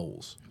all the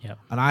goals. Yeah.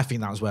 And I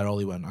think that was where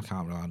Ollie went, I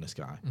can't rely on this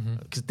guy.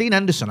 Because Dean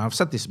Henderson, I've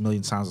said this a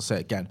million times, I'll say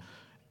it again,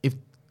 if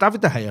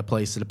David De Gea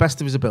plays to the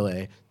best of his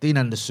ability, Dean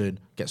Henderson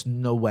gets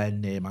nowhere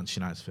near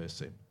Manchester United's first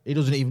team. He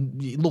doesn't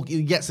even, look,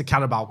 he gets the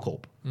Carabao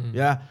Cup.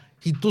 Yeah.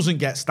 He doesn't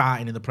get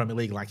starting in the Premier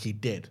League like he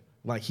did.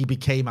 Like he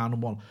became our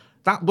number one.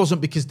 That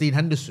wasn't because Dean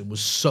Henderson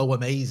was so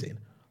amazing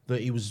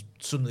that he was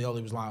suddenly,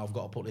 Ollie was like, I've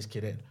got to put this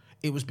kid in.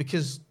 It was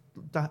because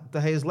De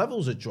Gea's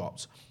levels had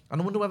dropped.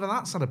 And I wonder whether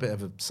that's had a bit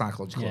of a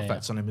psychological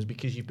effect on him, is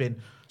because you've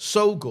been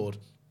so good,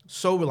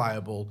 so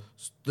reliable,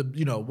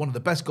 one of the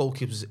best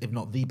goalkeepers, if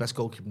not the best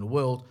goalkeeper in the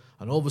world,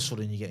 and all of a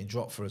sudden you're getting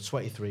dropped for a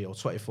 23 or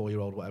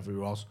 24-year-old, whatever he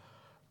was,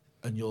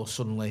 and you're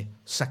suddenly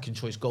second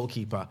choice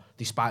goalkeeper,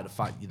 despite the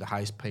fact you're the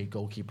highest paid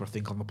goalkeeper, I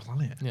think, on the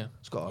planet. Yeah.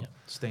 It's got to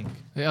stink.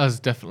 It has,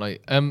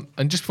 definitely. And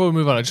just before we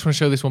move on, I just want to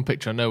show this one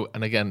picture. I know,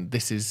 and again,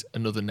 this is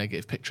another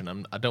negative picture,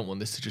 and I don't want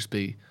this to just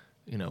be,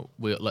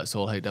 let's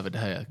all hate David De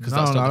Gea, because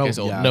that's not the case.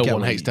 No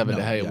one hates David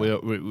De Gea.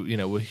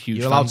 Yeah. We're huge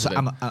You're allowed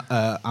fans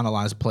to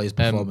analyse players'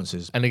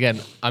 performances. And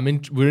again,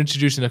 we're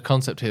introducing a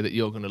concept here that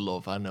you're going to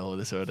love. I know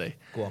this already.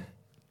 Go on.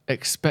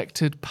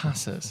 Expected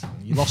passes.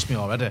 You lost me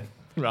already.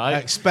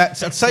 Right. I'll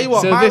tell you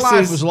what, my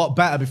life was a lot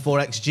better before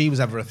XG was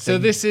ever a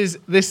thing. So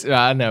this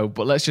I know,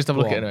 but let's just have a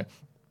look at it anyway.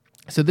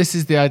 So this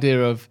is the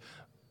idea of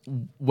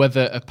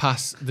whether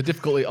the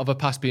difficulty of a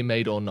pass being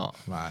made or not.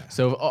 Right.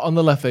 So on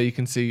the left there you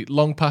can see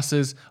long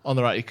passes, on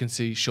the right you can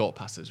see short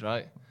passes,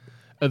 right?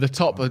 At the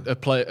top are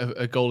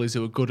goalies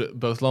who are good at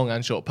both long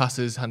and short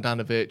passes,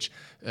 Handanovic,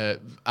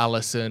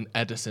 Alisson,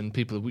 Ederson,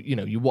 people,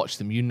 you watch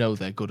them,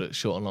 they're good at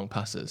short and long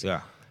passes.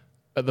 Yeah.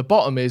 At the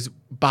bottom is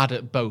bad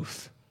at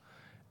both.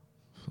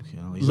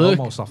 He's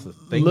almost off the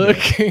thing.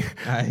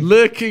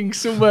 Lurking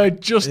somewhere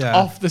just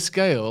off the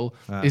scale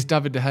is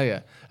David De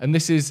Gea. And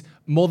this is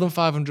more than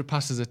 500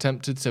 passes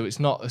attempted, so it's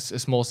not a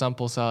small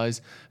sample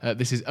size.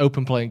 This is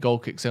open play and goal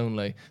kicks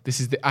only. This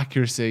is the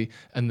accuracy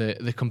and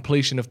the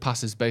completion of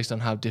passes based on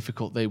how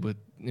difficult they were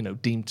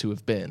deemed to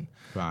have been.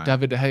 Right.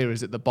 David De Gea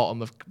is at the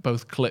bottom of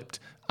both clipped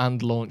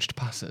and launched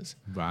passes.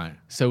 Right.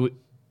 So,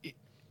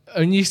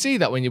 and you see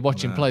that when you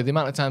watch him play, the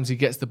amount of times he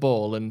gets the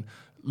ball and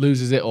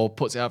loses it or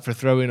puts it out for a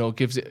throw-in or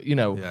gives it,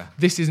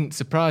 this isn't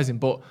surprising.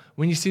 But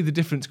when you see the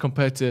difference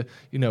compared to,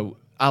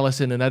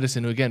 Alisson and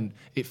Ederson, who again,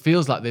 it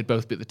feels like they'd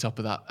both be at the top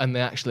of that, and they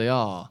actually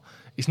are.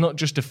 It's not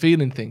just a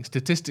feeling thing.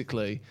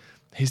 Statistically,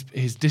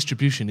 his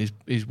distribution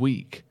is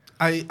weak.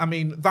 I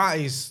mean, that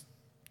is,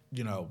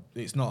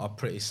 it's not a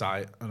pretty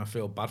sight, and I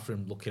feel bad for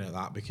him looking at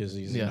that because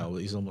he's,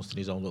 he's almost in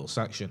his own little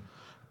section.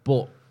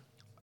 But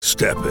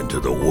step into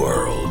the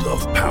world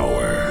of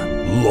power,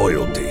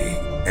 loyalty,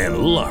 and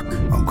luck.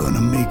 I'm gonna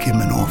make him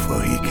an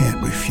offer he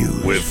can't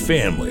refuse. With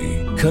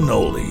family,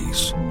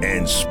 cannolis,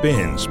 and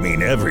spins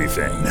mean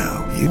everything.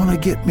 Now, you wanna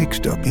get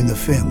mixed up in the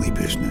family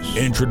business.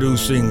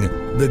 Introducing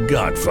The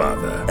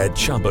Godfather at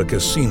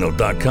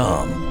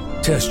ChumbaCasino.com.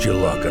 Test your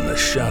luck in the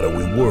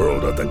shadowy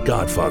world of The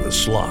Godfather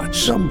slot.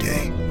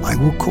 Someday, I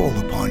will call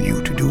upon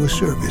you to do a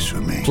service for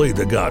me. Play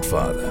The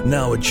Godfather,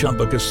 now at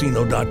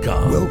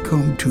ChumbaCasino.com.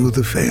 Welcome to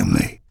the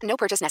family. No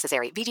purchase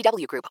necessary.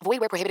 VGW Group. Void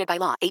where prohibited by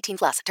law.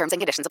 18+. Terms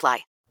and conditions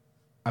apply.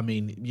 I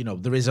mean,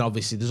 there's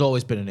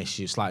always been an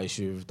slight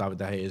issue with David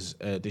De Gea's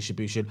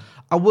distribution.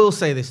 I will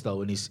say this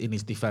though, in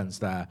his defence,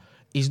 there,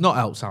 he's not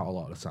helped out a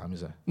lot of the time,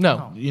 is he?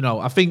 No.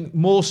 I think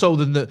more so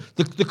than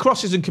the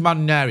crosses and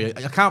commanding area.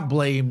 I can't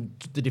blame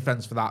the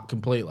defence for that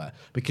completely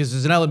because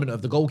there's an element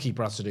of the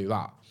goalkeeper has to do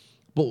that.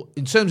 But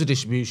in terms of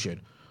distribution,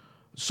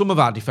 some of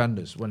our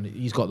defenders, when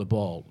he's got the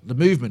ball, the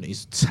movement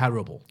is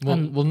terrible. Well,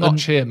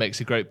 Notch here makes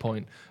a great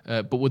point.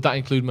 But would that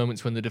include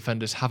moments when the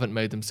defenders haven't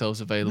made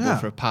themselves available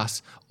for a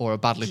pass or a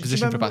badly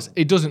positioned for a pass?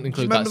 It doesn't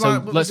include that.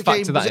 So let's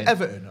factor that in.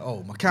 Everton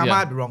home? I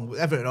might be wrong.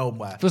 Everton home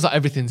where? Feels like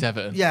everything's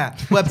Everton. Yeah.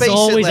 Where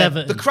basically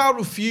the crowd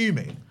were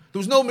fuming. There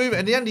was no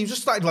movement. In the end, he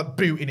just started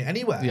booting it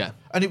anywhere. Yeah.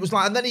 And it was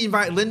and then he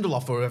invited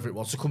Lindelof or whoever it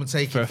was to come and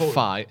take it for a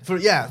fight. So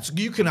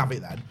you can have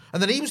it then.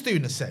 And then he was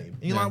doing the same.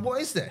 And you're like,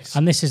 what is this?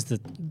 And this is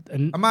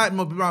I might be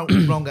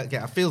wrong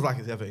again. It feels like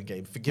it's the Everton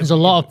game. There's a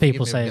lot of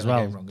people say as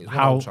well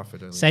how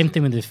same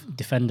thing with the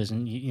defenders,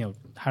 and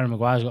Harry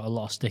Maguire's got a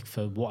lot of stick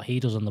for what he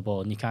does on the ball,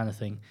 and you kind of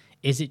think,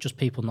 is it just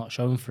people not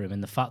showing for him?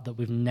 And the fact that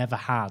we've never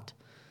had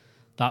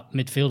that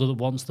midfielder that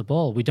wants the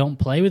ball. We don't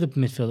play with a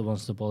midfielder that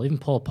wants the ball. Even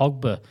Paul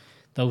Pogba.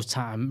 Those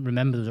times,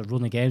 remember the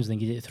run of games, I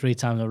think he did it 3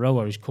 times in a row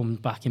where he's come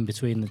back in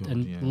between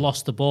and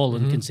lost the ball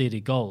and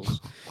conceded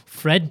goals.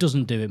 Fred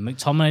doesn't do it.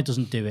 McTominay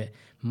doesn't do it.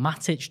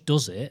 Matic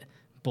does it,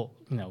 but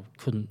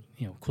couldn't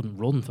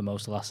run for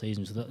most of last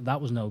season. So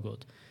that was no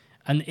good.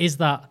 And is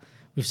that,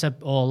 we've said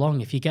all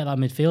along, if you get that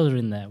midfielder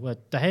in there, where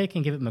De Gea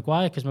can give it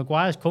Maguire, because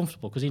Maguire's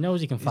comfortable because he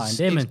knows he can find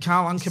him. And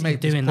Karl Anker made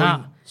doing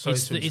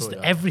this that.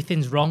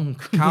 Everything's wrong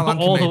Karl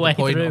Anker all made the way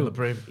point through. On the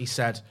brim. He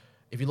said,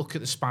 if you look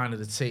at the spine of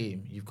the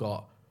team, you've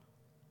got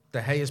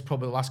De Gea's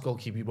probably the last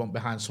goalkeeper you want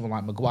behind someone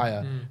like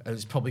Maguire, and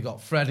he's probably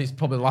got Fred. He's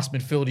probably the last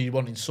midfielder you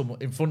want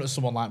in front of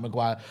someone like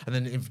Maguire. And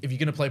then if you're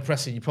going to play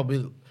pressing, you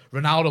probably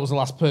Ronaldo was the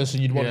last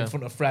person you'd want in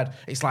front of Fred.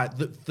 It's like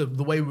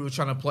the way we were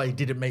trying to play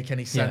didn't make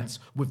any sense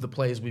with the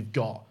players we've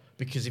got,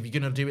 because if you're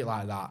going to do it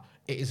like that,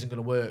 it isn't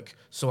going to work.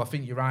 So I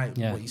think you're right.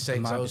 What you're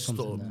saying is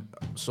sort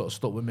of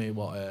stuck with me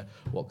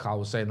what Carl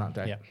was saying that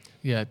day.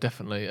 Yeah,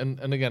 definitely.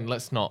 And again,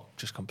 let's not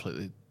just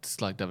completely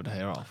slag David De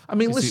Gea off. I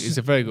mean, he's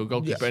a very good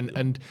goalkeeper,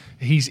 and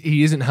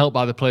he isn't helped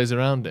by the players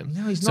around him.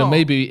 No, he's so not.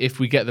 Maybe if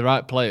we get the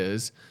right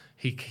players,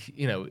 he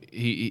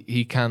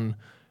can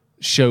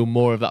show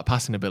more of that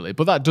passing ability.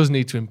 But that does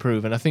need to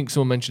improve. And I think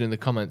someone mentioned in the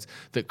comments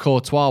that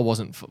Courtois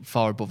wasn't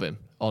far above him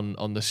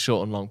on the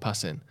short and long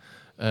passing.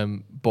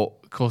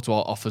 But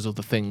Courtois offers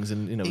other things,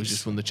 and he's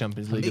just won the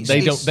Champions League. And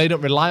they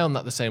don't rely on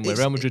that the same way.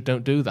 Real Madrid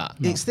don't do that.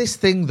 It's this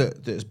thing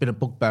that has been a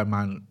bugbear of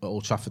mine at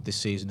Old Trafford this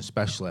season,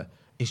 especially.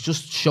 It's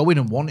just showing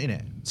and wanting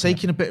it,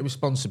 taking a bit of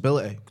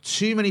responsibility.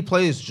 Too many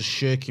players just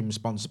shirking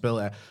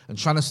responsibility and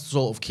trying to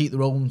sort of keep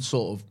their own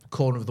sort of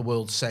corner of the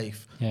world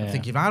safe. I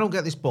think if I don't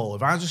get this ball,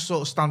 if I just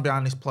sort of stand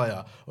behind this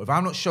player, or if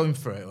I'm not showing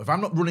for it, or if I'm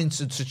not running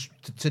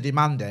to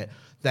demand it,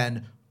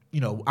 then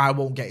I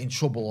won't get in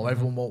trouble, or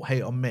everyone won't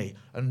hate on me.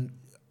 And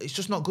it's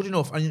just not good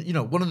enough. And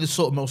one of the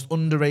sort of most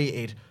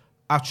underrated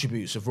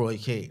attributes of Roy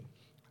Keane,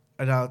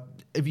 and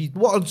if you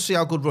want to see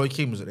how good Roy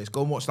Keane was at this,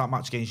 go and watch that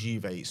match against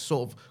Juve. It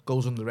sort of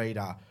goes under the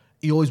radar.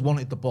 He always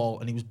wanted the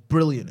ball, and he was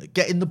brilliant at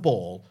getting the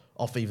ball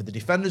off either the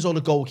defenders or the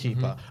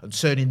goalkeeper and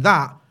turning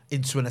that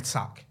into an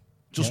attack.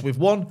 Just with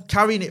one,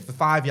 carrying it for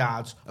 5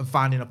 yards and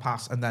finding a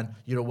pass, and then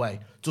you're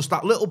away. Just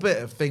that little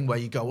bit of thing where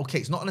you go, okay,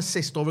 it's not an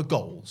assist or a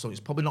goal, so it's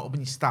probably not up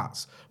in your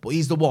stats, but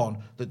he's the one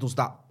that does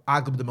that,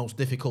 arguably the most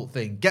difficult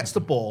thing. Gets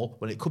the ball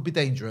when it could be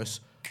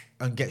dangerous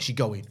and gets you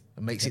going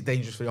and makes it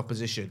dangerous for the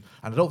opposition.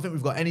 And I don't think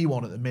we've got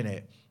anyone at the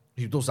minute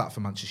who does that for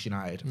Manchester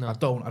United. No. I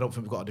don't think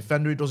we've got a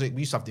defender who does it.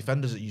 We used to have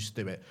defenders that used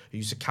to do it, who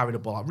used to carry the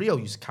ball out. Rio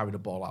used to carry the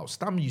ball out.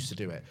 Stam used to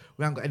do it.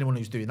 We haven't got anyone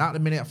who's doing that at the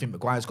minute. I think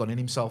Maguire's gone in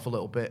himself a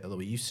little bit, although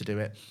he used to do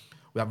it.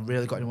 We haven't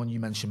really got anyone. You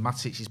mentioned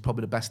Matic. He's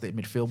probably the best at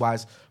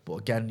midfield-wise, but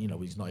again,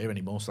 he's not here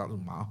anymore, so that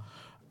doesn't matter.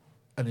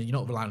 And then you're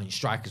not relying on your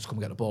strikers to come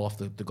and get the ball off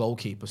the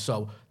goalkeeper.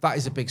 So that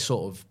is a big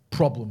sort of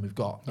problem we've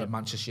got at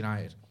Manchester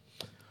United.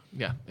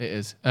 Yeah, it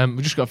is.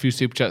 We've just got a few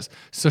super chats.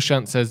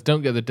 Sushant says,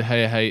 don't get the De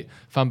Gea hate.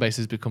 Fan base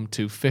has become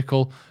too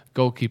fickle.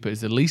 Goalkeeper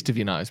is the least of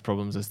United's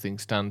problems as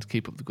things stand.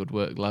 Keep up the good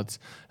work, lads.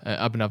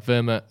 Abhinav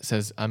Verma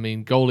says,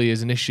 goalie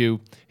is an issue.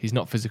 He's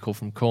not physical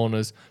from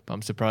corners, but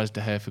I'm surprised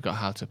De Gea forgot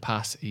how to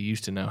pass. He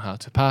used to know how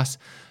to pass.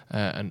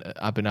 And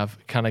Abhinav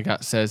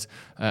Kanagat says,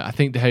 I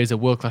think De Gea is a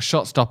world-class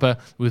shot stopper.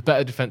 With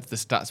better defence, the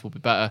stats will be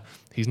better.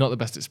 He's not the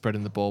best at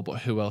spreading the ball, but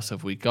who else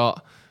have we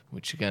got?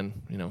 Which again,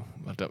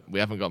 we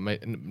haven't got.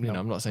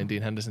 I'm not saying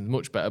Dean Henderson's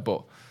much better,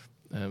 but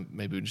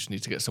maybe we just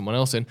need to get someone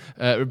else in.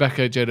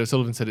 Rebecca Jado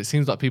Sullivan said it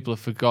seems like people have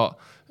forgot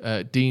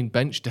Dean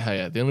benched De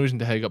Gea. The only reason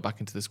De Gea got back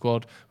into the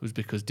squad was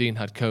because Dean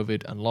had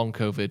COVID and long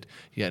COVID,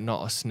 yet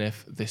not a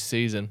sniff this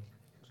season.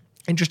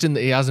 Interesting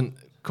that he hasn't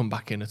come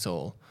back in at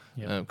all,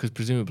 because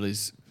presumably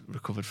he's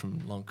recovered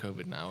from long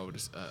COVID now.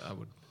 I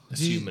would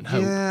assume and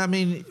hope. Yeah,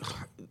 do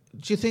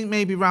you think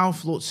maybe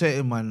Ralph looked at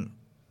him when,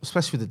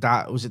 especially with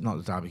was it not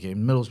the Derby game,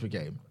 Middlesbrough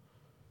game?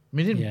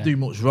 He didn't do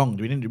much wrong.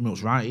 We didn't do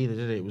much right either,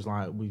 did it? It was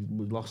like we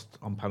lost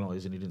on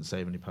penalties and he didn't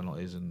save any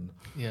penalties. And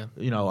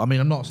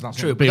I'm not. That's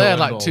true, but they had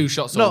like 2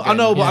 shots. No, I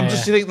know, but I'm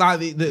just thinking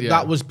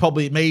that was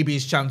probably maybe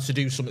his chance to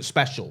do something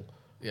special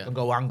and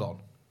go, hang on,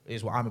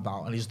 here's what I'm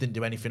about, and he just didn't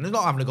do anything. He's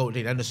not having a go at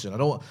Dean Henderson. I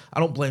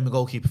don't blame the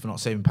goalkeeper for not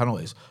saving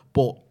penalties,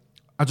 but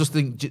I just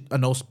think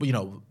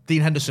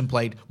Dean Henderson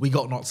played. We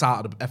got knocked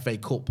out of the FA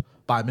Cup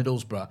by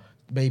Middlesbrough.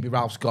 Maybe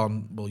Ralph's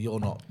gone, well, you're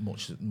not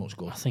much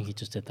good. I think he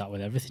just did that with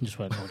everything. Just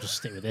went, I'll just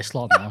stick with this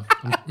lot now.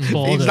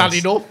 He's had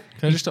enough.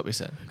 Can I just stop you a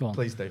second? Go on.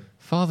 Please do.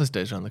 Father's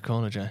Day's around the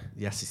corner, Jay.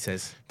 Yes, it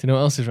says. Do you know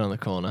what else is around the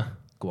corner?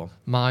 Go on.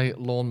 My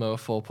lawnmower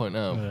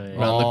 4.0.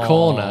 Around the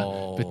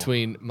corner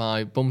between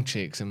my bum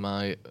cheeks and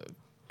my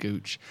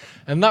gooch.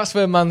 And that's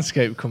where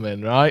Manscaped come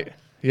in, right?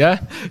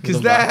 Yeah?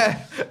 Because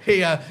they're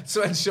here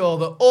to ensure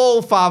that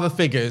all father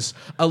figures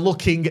are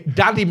looking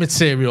daddy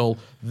material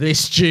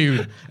this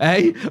June.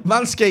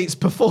 Manscaped's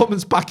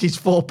Performance Package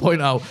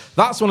 4.0.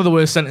 That's one of the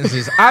worst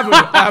sentences I've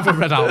ever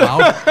read out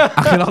loud.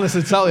 I can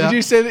honestly tell you. Did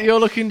you say that you're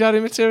looking daddy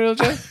material,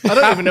 Jay? I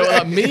don't even know what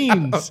that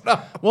means. No.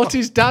 What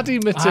is daddy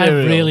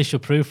material? I really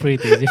should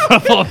proofread these.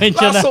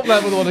 That's up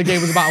there with the one I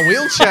gave was about a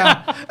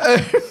wheelchair.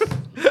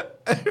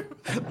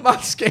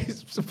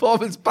 Manscaped's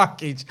Performance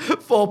Package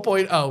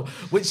 4.0,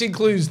 which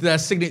includes their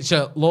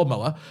signature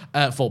lawnmower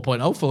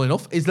 4.0, full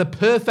enough, is the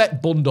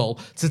perfect bundle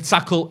to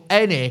tackle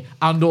any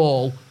and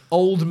all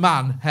old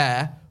man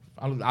hair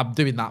I'm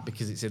doing that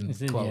because it's in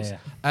clothes.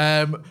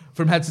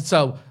 From head to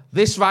toe.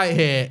 This right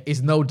here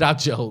is no dad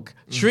joke.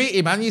 Treat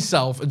him and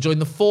yourself and join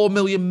the 4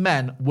 million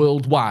men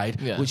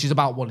worldwide, which is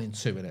about 1 in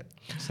 2 in it.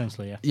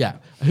 Essentially, yeah. Yeah,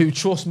 who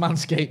trust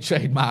Manscaped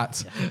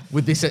trademarks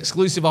with this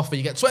exclusive offer.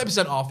 You get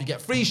 20% off, you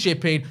get free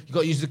shipping. You've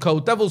got to use the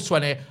code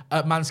DEVILS20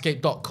 at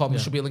manscaped.com. There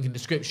should be a link in the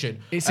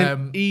description. It's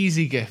an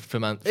easy gift for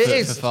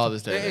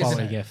Father's Day. It is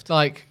a gift.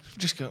 Like,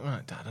 just go,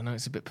 right, Dad, I know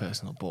it's a bit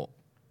personal, but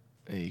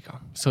there you go.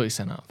 So it's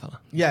sent out,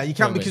 fella. Yeah, you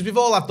can, because we've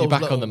all had those You're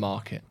back on the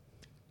market.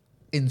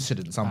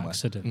 Incidents, haven't we?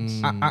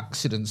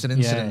 Accidents and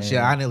incidents.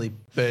 I nearly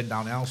burned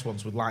down the house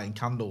once with lighting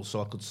candles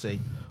so I could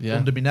see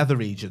under my nether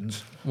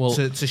regions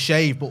to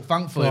shave. But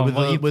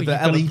thankfully, with the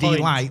LED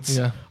lights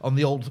on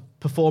the old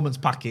performance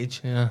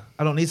package, I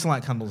don't need to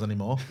light candles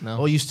anymore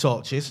or use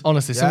torches.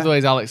 Honestly, some of the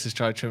ways Alex has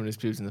tried trimming his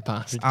pubes in the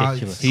past.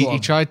 Ridiculous. He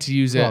tried to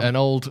use an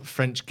old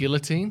French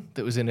guillotine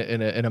that was in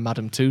a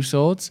Madame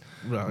Tussauds,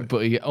 but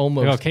he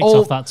almost kicked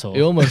off that tour.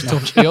 He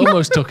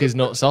almost took his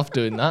nuts off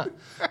doing that.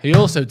 He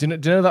also do you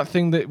know that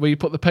thing where you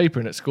put the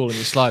paper in at school and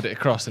you slide it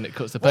across and it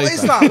cuts the paper? What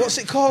is that? What's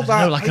it called?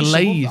 No, like a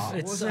lathe.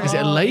 Is it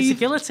a lathe? It's a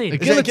guillotine. A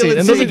guillotine.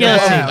 Another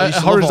guillotine. A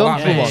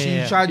horizontal one.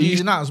 You tried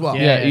using that as well?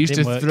 Yeah, he used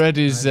to thread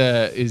his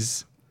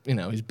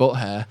butt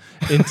hair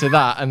into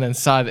that and then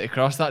side it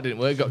across. That didn't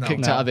work. Got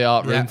kicked out of the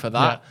art room for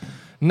that.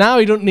 Now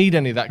he don't need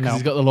any of that because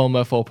he's got the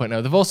lawnmower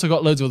 4.0. They've also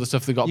got loads of other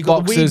stuff. They've got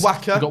boxers.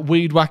 You've got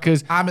weed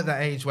whackers. I'm at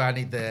that age where I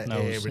need the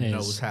ear and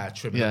nose hair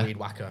trim and weed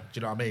whacker. Do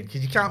you know what I mean?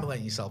 Because you can't be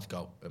letting yourself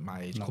go at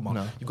my age. Come on.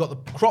 No. You've got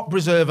the crop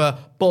preserver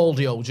ball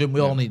deodorant. We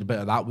all need a bit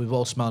of that. We've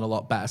all smelled a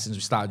lot better since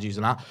we started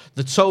using that.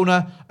 The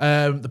toner,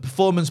 the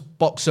performance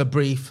boxer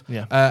brief,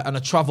 and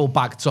a travel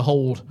bag to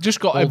hold. Just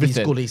got everything.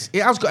 These goodies.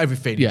 It has got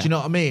everything. Do you know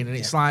what I mean? And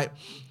it's like,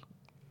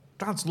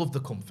 dads love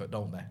the comfort,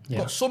 don't they? Yeah.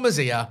 But summer's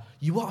here.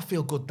 You want to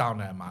feel good down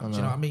there, man. Do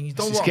you know what I mean? You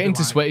don't want to get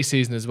into sweaty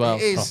season as well.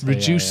 It is.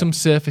 Reduce some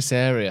surface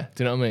area.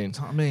 Do you know what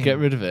I mean? Get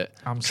rid of it.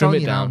 Trim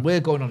it down. We're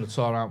going on a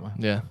tour, aren't we?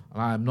 Yeah.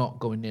 And I'm not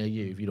going near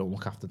you if you don't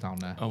look after down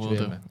there. I will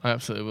do. I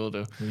absolutely will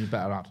do. You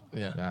better add.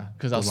 Yeah.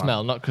 Because I'll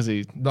smell, not because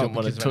he don't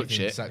want to touch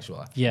it.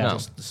 Sexually. Yeah.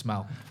 Just the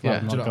smell. Yeah.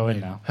 I'm not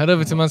going now. Head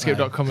over to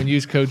manscaped.com and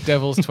use code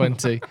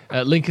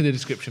DEVILS20. Link in the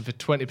description for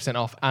 20%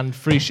 off and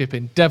free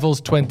shipping.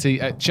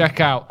 DEVILS20 at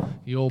checkout.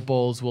 Your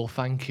balls will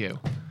thank you.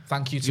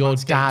 Thank you to your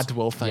Manscaped. Dad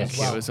will thank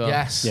you as well.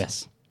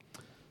 Yes.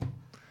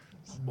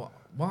 What?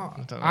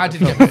 I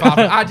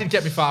did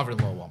get my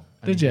father-in-law one.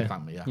 Did you?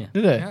 Thank me, Did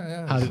he?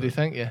 Yeah. How did he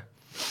thank you?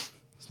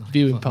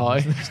 Viewing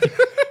party.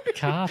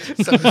 Card.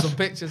 Send me some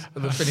pictures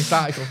of the finished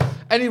article.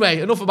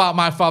 Anyway, enough about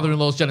my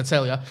father-in-law's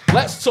genitalia.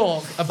 Let's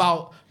talk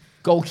about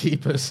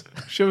goalkeepers.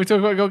 Should we talk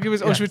about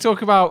goalkeepers or should we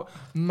talk about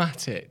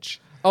Matic?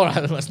 All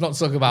right, let's not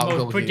talk about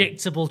goalkeepers.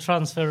 Predictable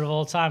transfer of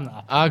all time.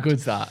 How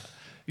good's that?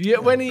 Yeah,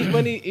 when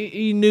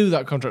he knew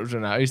that contract was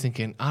running out, he was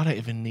thinking, I don't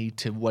even need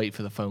to wait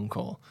for the phone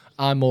call.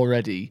 I'm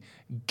already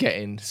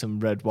getting some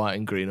red, white,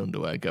 and green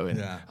underwear going.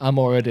 Yeah. I'm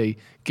already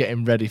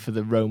getting ready for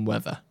the Rome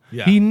weather.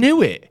 Yeah. He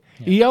knew it.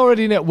 Yeah. He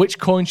already knew which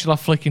coin shall I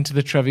flick into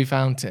the Trevi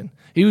fountain.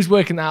 He was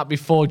working that out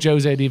before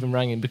Jose had even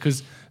rang him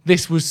because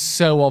this was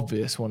so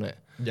obvious, wasn't it?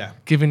 Yeah.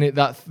 Giving it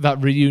that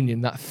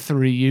reunion, that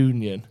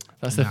 3-union.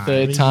 That's the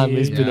third time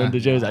he's been under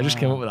Jose. I just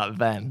came up with that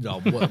then.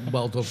 No,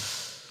 well done.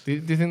 Do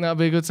you think that would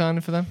be a good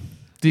signing for them?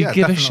 Do you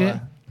give definitely. a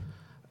shit?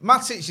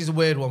 Matic is a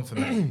weird one for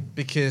me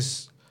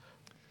because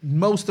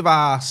most of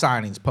our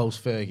signings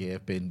post-Fergie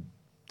have been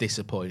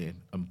disappointing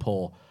and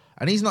poor.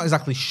 And he's not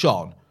exactly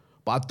shone,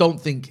 but I don't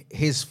think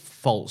his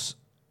faults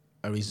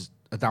are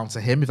down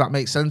to him, if that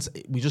makes sense.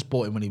 We just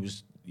bought him when he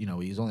was,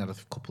 he's only had a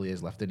couple of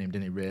years left in him,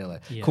 didn't he, really?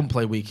 Yeah. Couldn't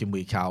play week in,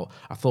 week out.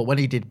 I thought when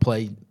he did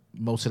play,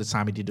 most of the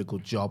time he did a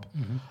good job.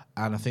 Mm-hmm.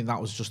 And I think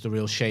that was just a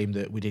real shame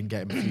that we didn't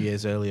get him a few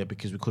years earlier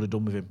because we could have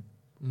done with him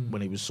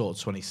when he was sort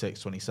of 26,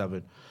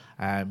 27.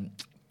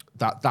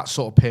 That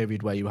sort of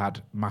period where you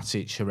had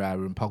Matic, Herrera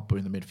and Pogba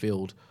in the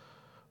midfield,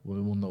 when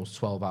we won those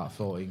 12 out of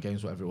 14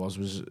 games, whatever it was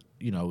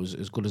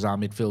as good as our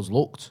midfields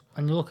looked.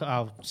 And you look at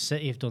how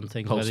City have done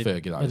things where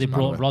they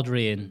brought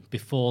Rodri in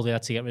before they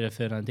had to get rid of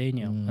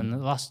Fernandinho. And the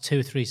last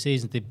 2-3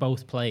 seasons, they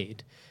both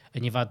played.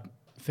 And you've had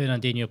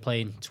Fernandinho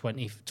playing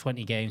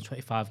 20 games,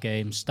 25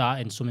 games,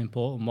 starting some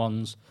important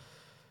ones.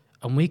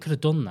 And we could have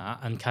done that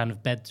and kind of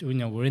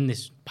we're in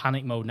this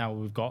panic mode now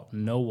where we've got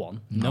no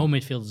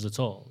midfielders at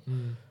all.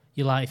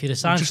 You're like, if you'd have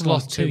signed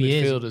someone 2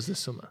 years midfielders this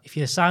summer. If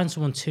you'd have signed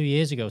someone 2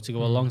 years ago to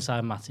go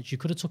alongside Matic, you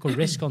could have took a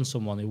risk on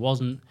someone who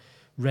wasn't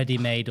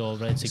ready-made or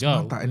ready to go.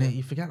 It's not that, innit?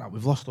 You forget that.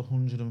 We've lost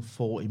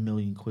 140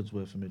 million quid's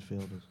worth of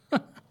midfielders.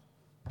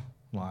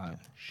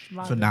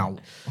 For now.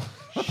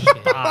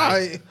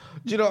 Do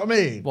you know what I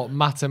mean? What,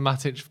 Mata,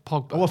 Matic,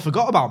 Pogba? Oh, I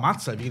forgot about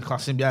Mata. If you can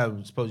class him,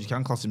 I suppose you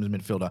can class him as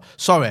midfielder.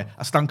 Sorry,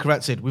 I stand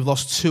corrected. We've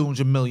lost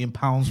 £200 million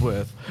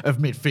worth of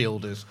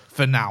midfielders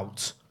for now.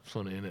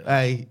 Funny, isn't it?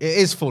 Hey, it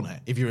is funny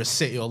if you're a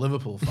City or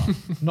Liverpool fan,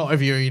 not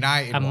if you're a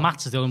United. And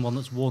Mata's the only one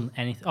that's won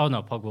anything. Oh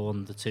no, Pogba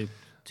won the two.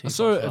 I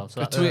saw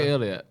a tweet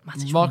earlier.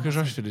 Marcus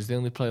Rashford is the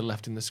only player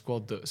left in the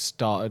squad that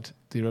started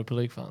the Europa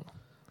League final.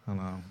 I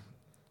know.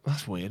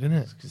 That's weird, isn't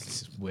it?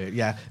 It's weird.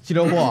 Yeah. Do you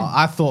know what?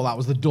 I thought that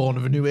was the dawn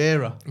of a new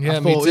era. Yeah, I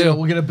me thought, too.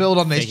 we're going to build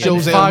on this.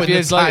 Jose 5 win the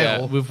years later,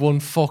 title. we've won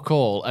fuck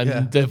all,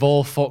 and they've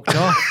all fucked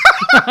off.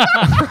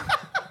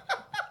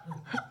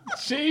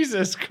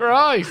 Jesus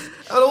Christ!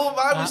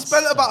 We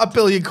spent about £1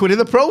 billion in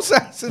the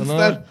process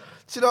instead.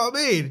 Do you know what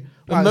I mean?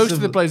 And most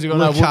of the players who got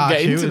now wouldn't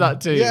get into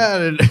that team.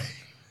 Yeah.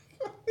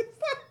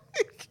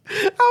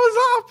 How has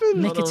that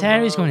happened?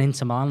 Mkhitaryan's going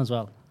into Milan as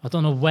well. I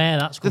don't know where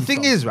that's The come thing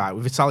from. is, right,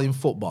 with Italian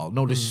football,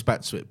 no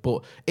disrespect to it,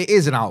 but it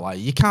is an outlier.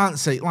 You can't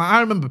say, like, I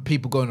remember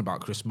people going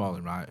about Chris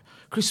Smalling, right?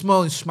 Chris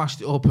Smalling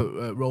smashed it up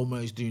at Roma,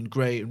 he's doing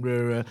great,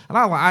 and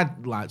I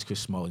liked Chris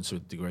Smalling to a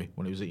degree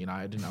when he was at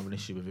United. I didn't have an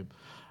issue with him.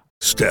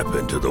 Step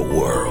into the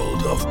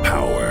world of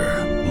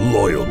power,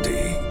 loyalty,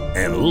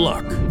 and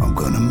luck. I'm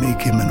gonna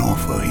make him an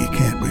offer he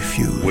can't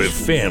refuse. With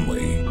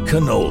family,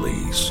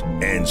 cannolis,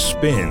 and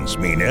spins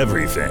mean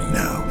everything.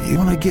 Now, you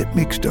wanna get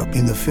mixed up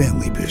in the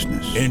family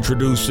business.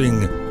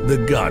 Introducing The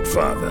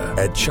Godfather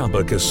at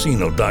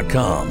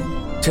ChumbaCasino.com.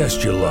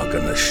 Test your luck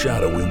in the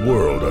shadowy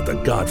world of The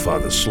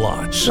Godfather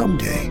slot.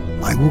 Someday,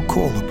 I will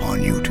call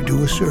upon you to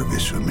do a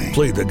service for me.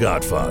 Play The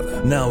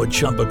Godfather now at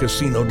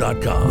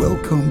ChumbaCasino.com.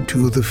 Welcome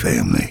to the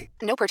family.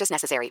 No purchase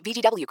necessary.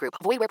 VGW Group.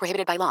 Void where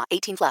prohibited by law.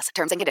 18+.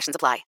 Terms and conditions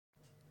apply.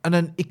 And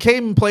then he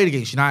came and played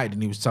against United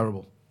and he was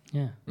terrible.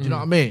 Yeah. Do you know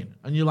what I mean?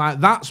 And you're like,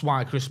 that's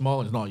why Chris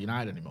Smalling's not at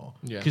United anymore.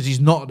 Yeah. Because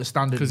he's not at the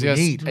standard we Because he has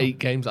need. 8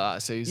 games like that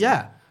a season.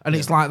 Yeah. And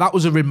it's like, that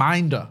was a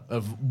reminder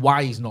of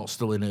why he's not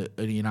still in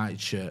a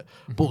United shirt.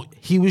 But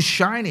he was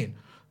shining.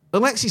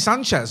 Alexis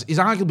Sanchez is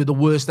arguably the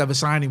worst ever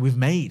signing we've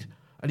made.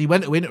 And he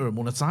went to Inter and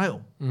won a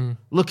title.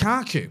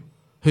 Lukaku,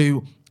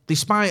 who,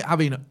 despite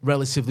having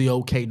relatively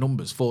okay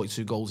numbers,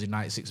 42 goals in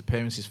 96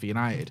 appearances for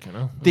United,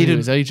 didn't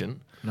his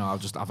agent. No,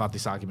 I've had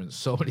this argument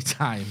so many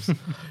times.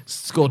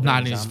 Scored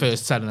 9 in his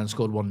first 10 and then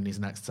scored 1 in his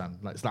next 10.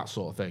 Like, it's that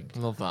sort of thing.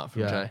 Love that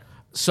from Jay.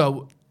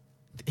 So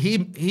he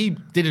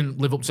didn't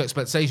live up to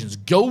expectations.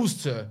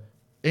 Goes to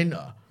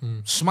Inter,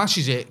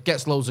 smashes it,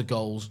 gets loads of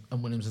goals,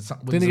 and wins.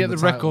 Didn't he get the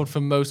record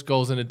for most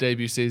goals in a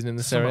debut season in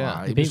the Serie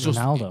A? He beat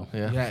Ronaldo.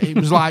 Yeah, it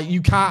was like,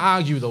 you can't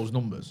argue those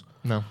numbers.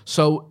 No.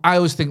 So I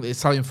always think that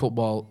Italian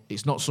football,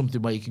 it's not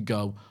something where you can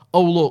go,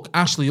 oh, look,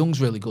 Ashley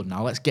Young's really good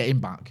now, let's get him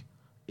back.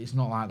 It's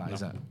not like that,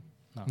 is it?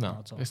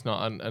 No, it's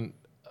not. And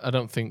I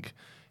don't think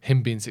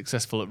him being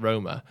successful at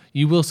Roma,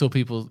 you will see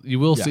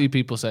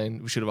people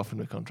saying we should have offered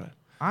him a contract.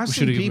 I've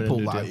seen people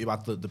like who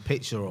had the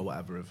picture or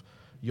whatever of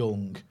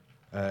Young,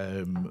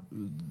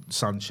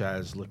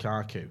 Sanchez,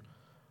 Lukaku,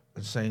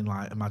 and saying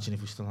like, imagine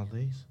if we still had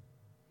these.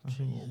 I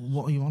think,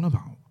 what are you on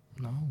about?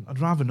 No, I'd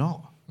rather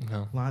not.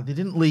 No, like they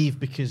didn't leave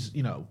because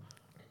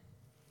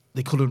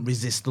they couldn't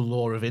resist the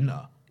law of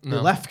Inter. No.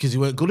 They left because he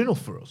weren't good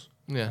enough for us.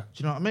 Yeah,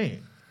 do you know what I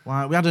mean?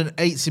 Like we had an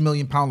 £80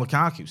 million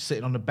Lukaku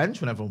sitting on the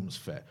bench when everyone was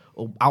fit,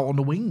 or out on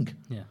the wing.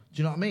 Yeah, do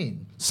you know what I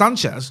mean?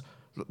 Sanchez,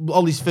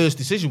 all his first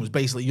decision was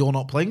basically, "You're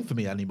not playing for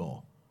me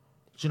anymore."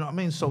 Do you know what I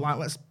mean? So like,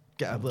 let's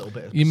get a little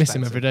bit of you miss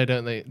him every day,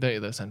 don't you,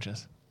 though,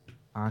 Sanchez?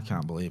 I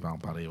can't believe how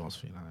bad he was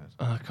for United.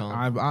 I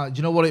can't. Do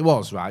you know what it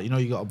was, right? You know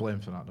you got to blame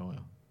for that, don't you?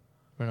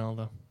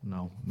 Ronaldo.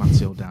 No,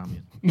 Matteo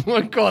Darmian.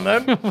 Go on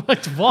then.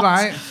 What?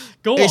 Right.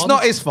 Go It's on.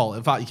 not his fault.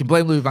 In fact, you can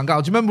blame Louis van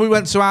Gaal. Do you remember we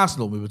went to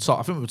Arsenal? We were top.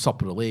 I think we were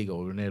top of the league, or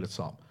we were near the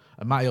top.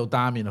 And Matteo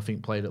Darmian, I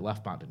think, played at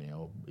left back, didn't he?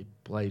 Or he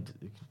played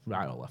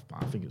right or left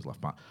back. I think it was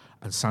left back.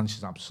 And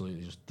Sanchez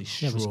absolutely just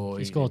destroyed.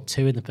 He scored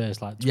 2 in the first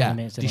 20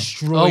 minutes.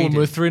 Destroyed. And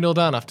we're 3-0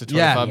 down after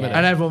 25 minutes.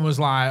 And everyone was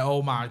like,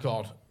 "Oh my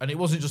god!" And it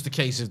wasn't just a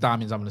case of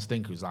Darmian's having a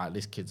stinker. It was like,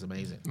 "This kid's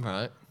amazing."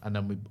 Right. And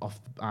then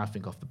I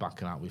think off the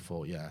back of that, we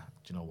thought, "Yeah,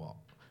 do you know what?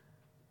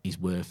 He's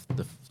worth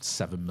the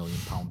 £7 million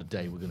a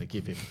day we're going to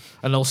give him."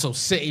 And also,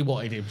 City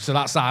wanted him, so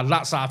that's our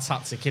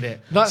tactic,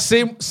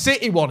 innit?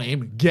 City want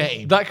him, get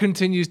him. That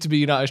continues to be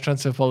United's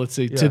transfer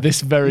policy to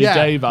this very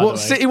day, by the way.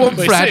 City want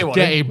Fred,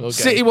 get him. Okay.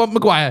 City want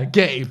Maguire,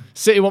 get him.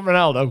 City want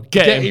Ronaldo,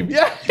 get him.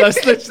 Yeah.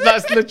 That's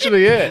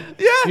literally it.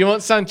 Yeah. You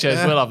want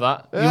Sanchez, we'll have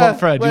that. You want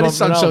Fred, Where you did want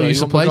Sancho Ronaldo,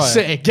 used you to want play? Maguire.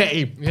 City, get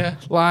him. Yeah.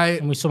 Like,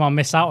 And we somehow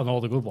miss out on all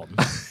the good ones.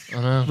 I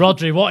know.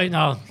 Rodri, what?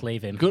 No,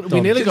 leave him. Good. We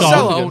nearly got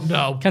Cancelo,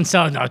 no.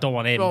 Cancelo, no, I don't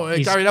want him. No,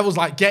 Gary Neville's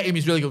like, get him,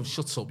 he's really good.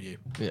 Shut up, you.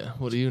 Yeah,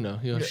 what do you know?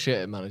 You're shit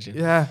at managing.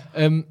 Yeah.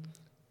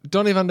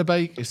 Donny van der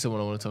Beek is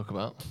someone I want to talk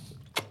about.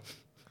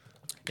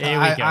 Here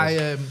we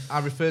go. I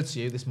referred to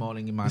you this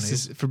morning in my This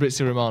news. is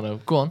Fabrizio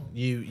Romano. Go on.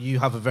 You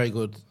have a very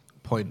good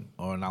point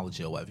or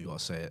analogy or whatever you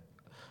want to say it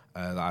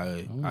that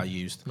I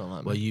used,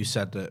 where you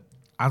said that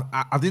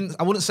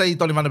I wouldn't say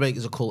Donny van der Beek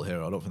is a cult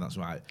hero. I don't think that's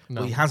right.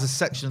 No. But he has a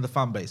section of the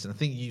fan base, and I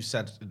think you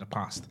said in the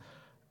past,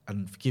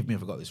 and forgive me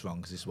if I got this wrong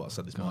because this is what I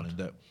said this morning,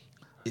 that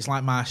it's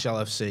like Marshall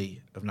FC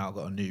have now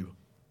got a new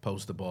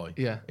poster boy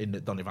in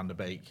that Donny van der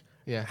Beek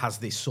has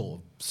this sort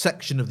of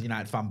section of the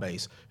United fan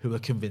base who are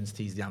convinced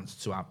he's the answer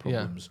to our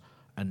problems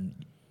and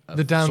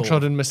the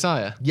downtrodden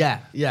messiah.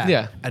 Yeah.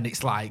 And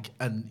it's like,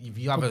 and if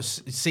you ever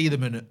see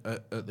them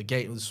at the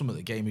game, some at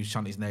the game who's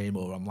chanting his name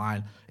or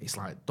online, it's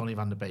like Donny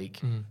van der Beek.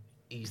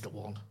 He's the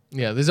one.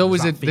 Yeah, there's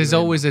always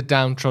a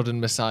downtrodden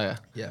messiah.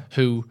 Yeah.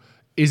 Who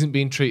isn't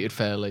being treated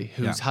fairly,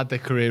 who's had their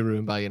career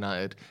ruined by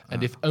United,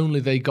 and if only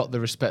they got the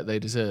respect they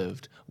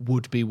deserved,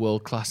 would be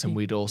world class, and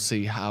we'd all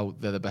see how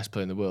they're the best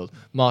player in the world.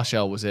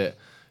 Martial was it.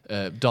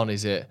 Don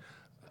is it.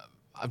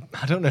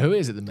 I don't know who it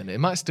is at the minute. It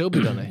might still be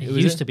Donny. It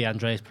used to be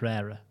Andreas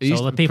Pereira.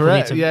 So the people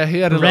he had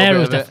Pereira a little bit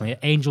was of it. definitely it.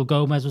 Angel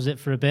Gomez was it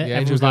for a bit. Yeah,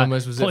 Angel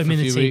Gomez was it for a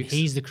few weeks.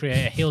 He's the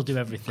creator. He'll do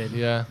everything.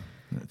 Yeah.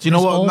 Do you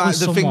know what?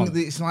 The thing,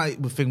 it's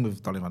like the thing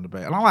with Donny van de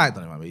Beek, and I like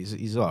Donny van de Beek.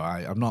 He's all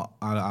right.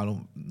 I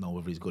don't know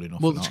whether he's good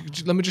enough. Well, or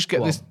not. Let me just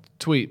get this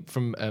tweet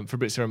from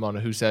Fabrizio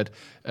Romano, who said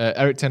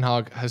Eric Ten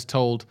Hag has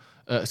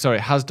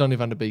Donny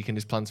van de Beek in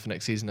his plans for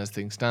next season as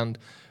things stand.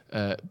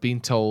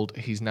 Been told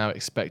he's now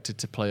expected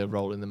to play a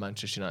role in the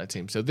Manchester United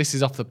team. So this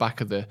is off the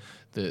back of the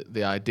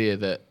idea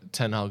that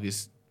Ten Hag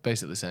is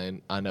basically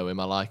saying, I know him,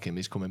 I like him,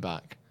 he's coming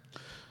back.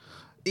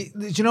 Do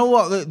you know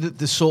what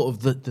the sort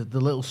of the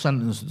little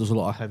sentence does a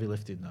lot of heavy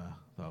lifting there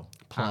though?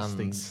 Plans. As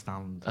things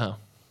stand. Oh,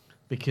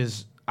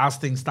 because as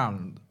things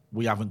stand,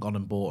 we haven't gone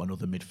and bought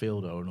another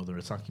midfielder or another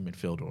attacking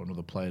midfielder or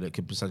another player that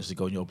could potentially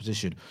go in your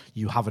position.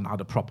 You haven't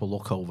had a proper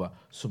look over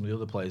some of the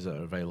other players that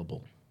are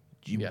available.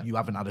 You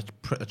haven't had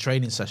a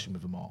training session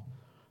with them all.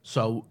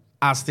 So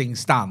as things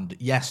stand,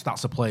 yes,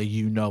 that's a player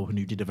you know and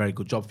who did a very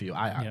good job for you,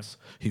 Ajax,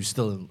 who's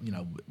still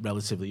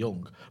relatively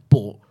young,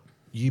 but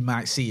you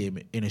might see him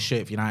in a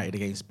shirt for United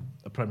against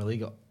a Premier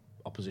League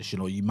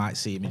opposition, or you might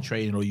see him in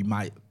training, or you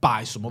might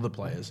buy some other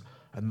players,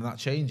 and then that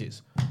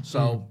changes.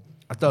 So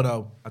I don't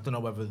know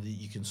whether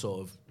you can sort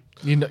of.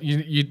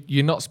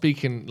 You're not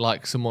speaking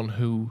like someone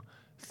who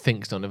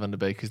thinks Donny van de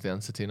Beek is the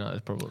answer to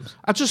United's problems.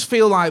 I just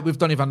feel like with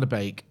Donny van de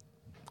Beek,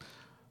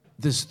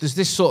 there's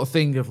this sort of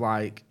thing of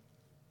like,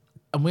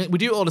 and we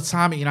do it all the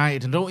time at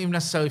United, and don't even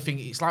necessarily think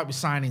it's like with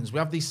signings. We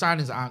have these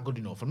signings that aren't good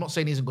enough. I'm not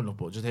saying he isn't good enough,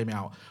 but just hear me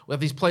out. We have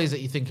these players that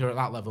you think are at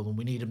that level, and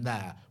we need them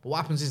there. But what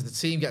happens is the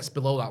team gets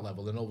below that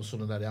level, and all of a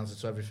sudden they're the answer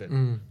to everything.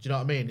 Do you know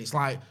what I mean? It's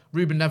like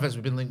Ruben Neves.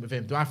 We've been linked with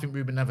him. Do I think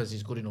Ruben Neves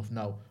is good enough?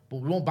 No, but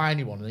we won't buy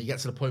anyone, and then you get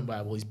to the point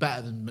where he's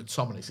better than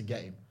McTominay, so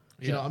get him.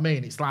 Do you know what I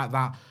mean? It's like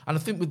that. And I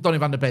think with Donny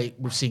van de Beek,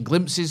 we've seen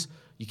glimpses.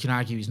 You can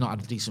argue he's not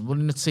had a decent run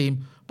in the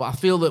team, but I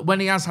feel that when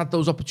he has had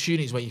those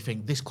opportunities where you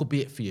think this could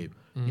be it for you,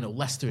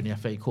 Leicester in the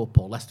FA Cup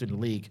or Leicester in the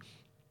league,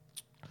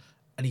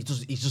 and he's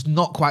just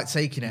not quite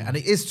taking it. And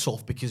it is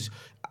tough because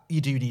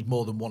you do need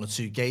more than 1 or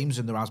 2 games,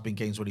 and there has been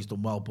games when he's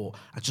done well, but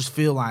I just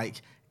feel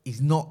like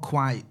he's not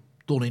quite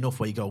done enough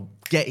where you go,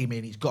 get him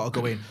in, he's got to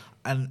go in.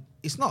 And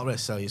it's not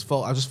necessarily his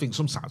fault. I just think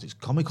sometimes it's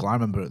comical. I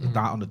remember at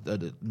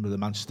the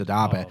Manchester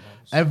derby,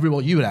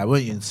 everyone, you were there,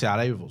 weren't you, in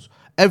CRA with us?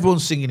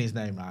 Everyone's singing his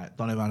name, right?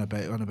 Donny van de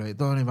Beek,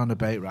 Donny van de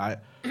Beek, right?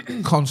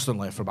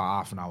 Constantly for about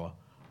half an hour.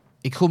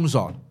 He comes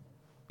on,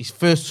 his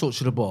first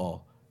touch of the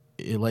ball,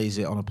 he lays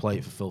it on a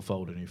plate for Phil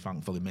Foden, who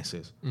thankfully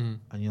misses. And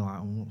you're like,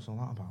 what's all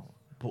that about?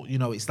 But,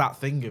 it's that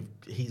thing of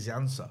he's the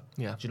answer.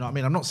 Yeah. Do you know what I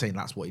mean? I'm not saying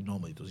that's what he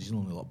normally does. He's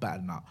normally a lot better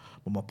than that.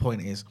 But my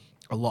point is,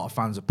 a lot of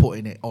fans are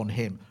putting it on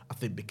him, I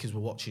think, because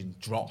we're watching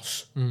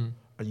Dross. And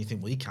you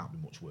think, well, he can't be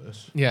much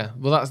worse. Yeah,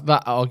 well, that's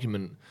that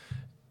argument.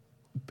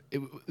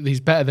 He's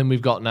better than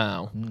we've got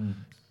now.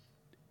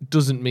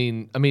 Doesn't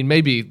mean,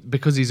 maybe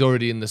because he's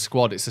already in the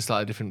squad, it's a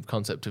slightly different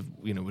concept of,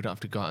 we don't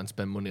have to go out and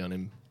spend money on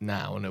him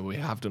now. I know we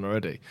have done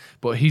already.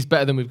 But he's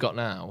better than we've got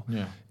now.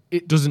 Yeah.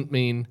 It doesn't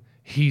mean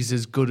he's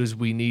as good as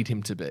we need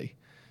him to be.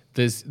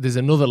 There's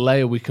another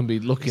layer we can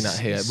be looking at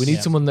here. We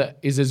need someone that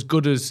is as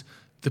good as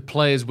the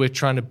players we're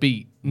trying to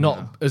beat,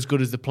 not as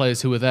good as the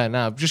players who are there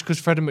now. Just because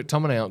Fred and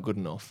McTominay aren't good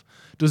enough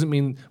doesn't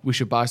mean we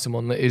should buy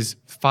someone that is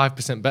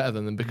 5% better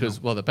than them because,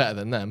 well, they're better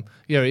than them.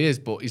 Yeah, he is,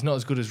 but he's not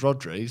as good as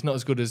Rodri. He's not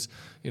as good as,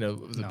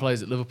 the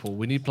players at Liverpool.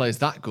 We need players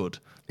that good,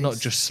 not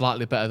just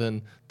slightly better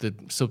than the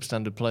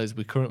substandard players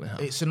we currently have.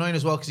 It's annoying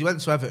as well because he went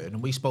to Everton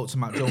and we spoke to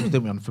Matt Jones,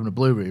 didn't we, from the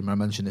Blue Room. I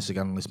mentioned this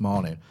again this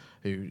morning,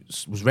 who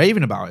was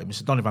raving about him. He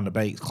said, Donny van de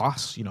Beek's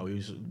class.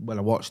 When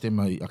I watched him,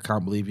 I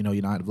can't believe,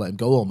 United have let him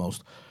go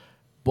almost.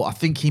 But I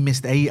think he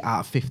missed 8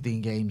 out of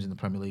 15 games in the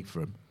Premier League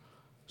for him.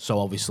 So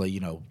obviously,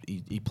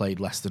 he played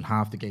less than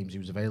half the games he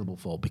was available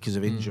for because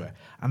of injury.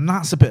 And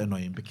that's a bit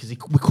annoying because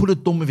we could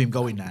have done with him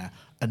going there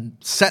and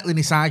settling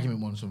this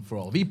argument once and for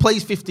all. If he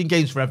plays 15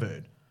 games for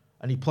Everton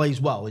and he plays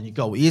well and you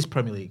go, he is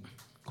Premier League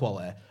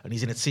quality and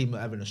he's in a team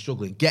that Everton are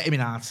struggling, get him in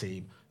our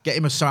team, get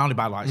him surrounded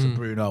by likes of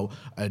Bruno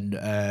and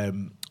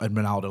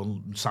Ronaldo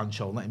and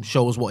Sancho and let him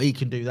show us what he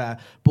can do there.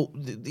 But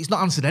he's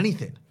not answered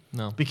anything.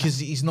 No. Because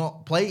he's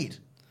not played.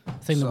 I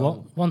think that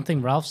one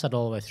thing Ralph said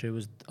all the way through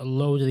was a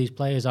load of these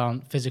players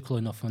aren't physical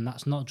enough, and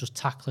that's not just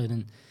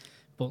tackling.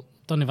 But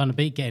Donny van de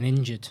Beek getting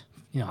injured,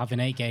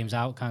 having 8 games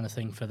out kind of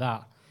thing for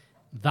that.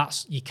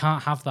 You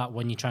can't have that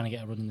when you're trying to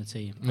get a run in the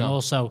team. No. And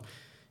also,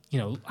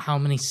 how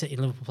many City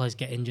and Liverpool players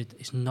get injured?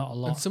 It's not a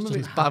lot. And some of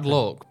it's bad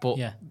luck, but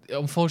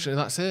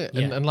unfortunately that's it.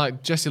 Yeah. And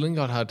like Jesse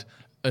Lingard had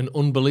an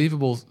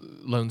unbelievable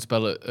loan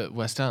spell at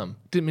West Ham.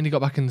 Didn't mean he got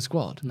back in the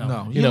squad.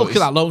 No. You look at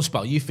that loan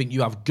spell, you think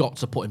you have got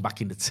to put him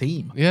back in the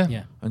team.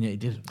 Yeah. And yet he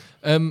didn't.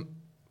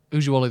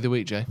 Who's your Wally of the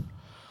week, Jay?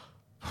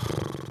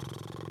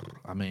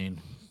 I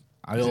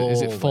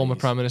Is it former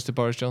Prime Minister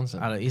Boris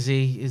Johnson? Is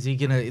he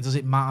gonna? Does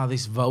it matter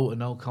this vote of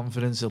no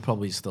confidence? He'll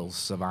probably still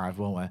survive,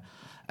 won't we?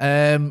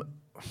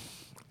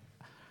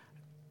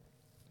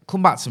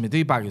 Come back to me.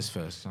 Do baggers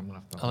first. I'm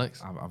gonna have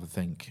to have a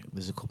think.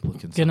 There's a couple of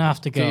contenders. Gonna have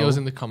to go yours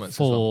in the comments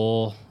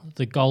for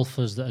the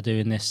golfers that are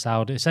doing this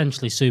Saudi,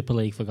 essentially Super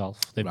League for golf.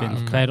 They've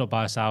been cleared up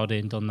by Saudi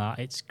and done that.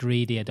 It's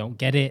greedy. I don't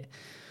get it.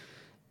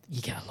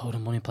 You get a load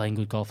of money playing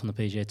good golf on the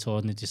PGA Tour,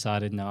 and they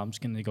decided, no, I'm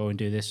just going to go and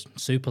do this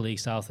Super League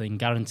style thing,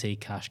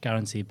 guaranteed cash,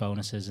 guaranteed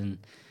bonuses, and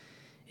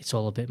it's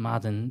all a bit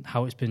mad. And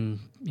how it's been,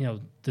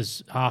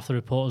 there's half the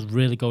reporters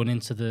really going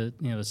into the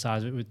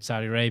size of it with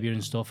Saudi Arabia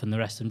and stuff, and the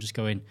rest of them just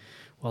going,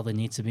 well, they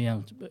need to be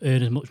earn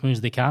as much money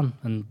as they can,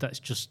 and that's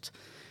just,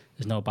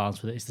 there's no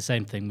balance with it. It's the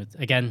same thing with,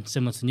 again,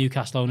 similar to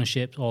Newcastle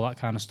ownership, all that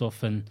kind of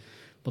stuff,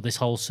 but this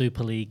whole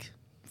Super League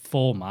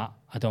format,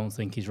 I don't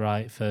think is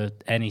right for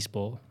any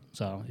sport.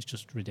 So it's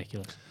just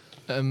ridiculous.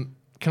 Can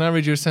I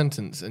read you a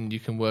sentence and you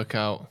can work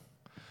out,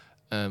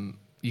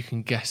 you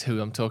can guess who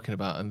I'm talking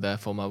about and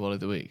therefore my Wall of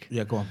the Week?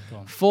 Yeah, go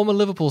on. Former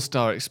Liverpool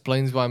star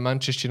explains why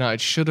Manchester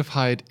United should have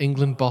hired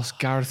England boss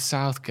Gareth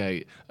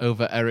Southgate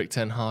over Eric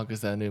Ten Hag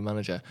as their new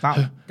manager. That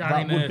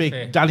would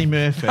be Danny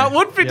Murphy. That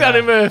would be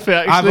Danny Murphy,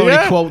 actually. I've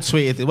already quote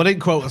tweeted it. Well, I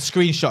didn't quote, I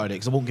screenshotted it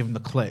because I won't give him the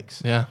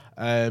clicks. Yeah.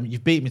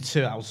 You've beat me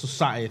to it. I was just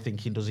sat here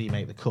thinking, does he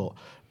make the cut?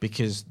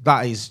 Because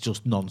that is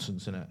just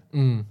nonsense, isn't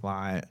it?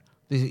 Like,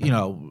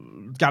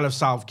 Gareth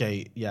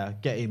Southgate,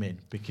 get him in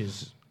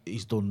because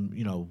he's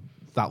done,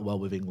 that well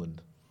with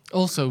England.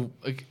 Also,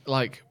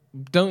 I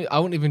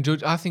wouldn't even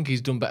judge. I think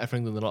he's done better for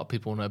England than a lot of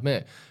people want to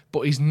admit.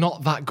 But he's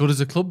not that good as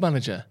a club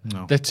manager.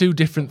 No. They're two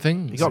different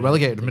things. He got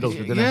relegated to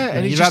Middlesbrough, didn't he? Yeah,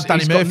 and you had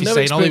Danny Murphy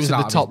saying, "Oh, he was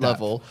at the top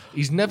level."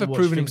 He's never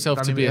proven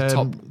himself to be a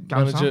top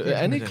manager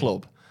at any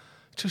club.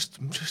 Just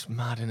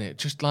mad, innit?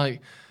 Just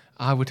like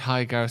I would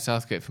hire Gareth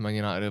Southgate for Man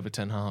United over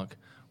Ten Hag.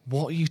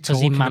 What are you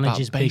talking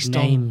about? Based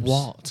on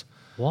what?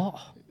 What?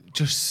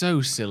 Just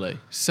so silly,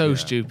 so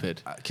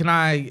stupid.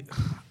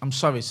 I'm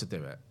sorry to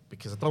do it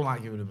because I don't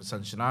like giving him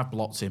attention. I've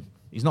blocked him.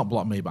 He's not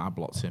blocked me, but I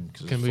blocked him.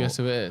 Can we guess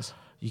who it is?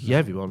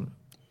 If you want.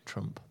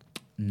 Trump.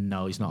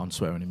 No, he's not on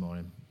Twitter anymore.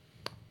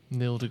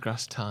 Neil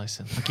deGrasse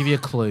Tyson. I'll give you a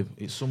clue.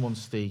 It's someone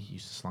Steve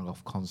used to slang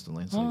off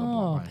constantly.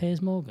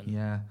 Piers Morgan.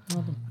 Yeah.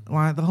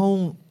 Like the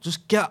whole,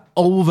 just get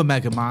over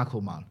Meghan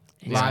Markle, man.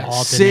 It's like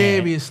odd,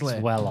 seriously,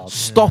 it's well odd.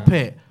 Stop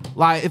it.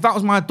 Like if that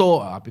was my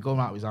daughter, I'd be going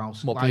out of his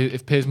house. What, like,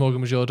 if Piers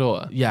Morgan was your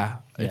daughter? Yeah,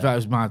 if that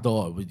was my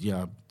daughter,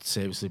 would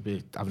seriously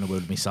be having a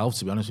word with myself.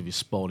 To be honest, if you're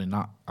spawning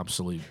that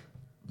absolute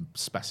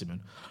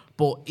specimen,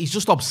 but he's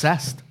just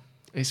obsessed.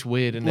 It's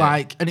weird, isn't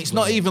it? And it's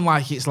not even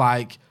like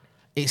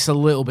it's a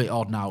little bit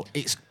odd now.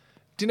 It's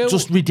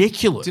just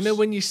ridiculous. Do you know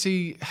when you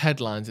see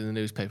headlines in the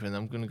newspaper, and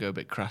I'm going to go a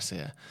bit crass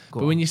here,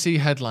 when you see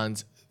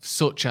headlines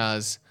such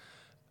as,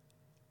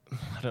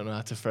 I don't know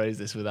how to phrase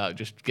this without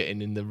just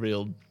getting in the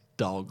real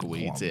dog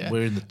weeds here.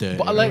 We're in the dirt.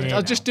 But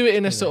I'll just do it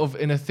in a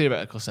in a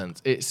theoretical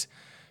sense. It's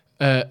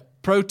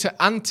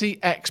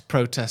anti-X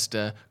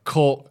protester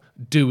caught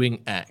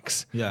doing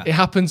X. Yeah. It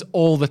happens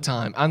all the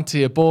time.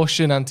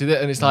 Anti-abortion,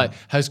 anti-this, and it's like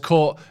has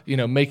caught,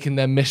 making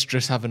their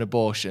mistress have an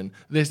abortion.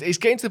 It's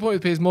getting to the point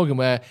with Piers Morgan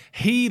where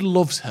he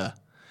loves her.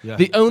 Yeah.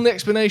 The only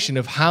explanation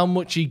of how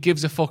much he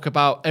gives a fuck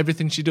about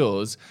everything she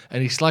does,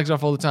 and he slags her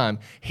off all the time,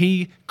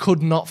 he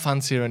could not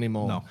fancy her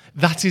anymore. No.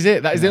 That is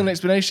it. That is the only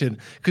explanation.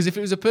 Because if it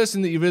was a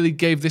person that you really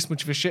gave this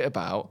much of a shit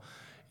about,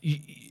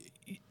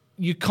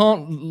 you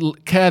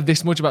can't care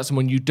this much about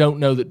someone you don't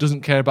know that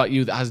doesn't care about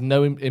you, that has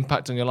no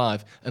impact on your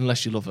life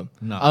unless you love them.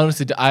 No.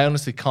 I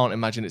honestly can't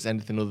imagine it's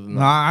anything other than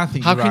that. No, I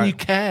think how can you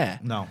care?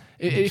 No.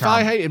 If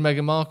I hated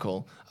Meghan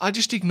Markle, I'd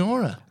just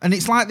ignore her. And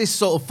it's like this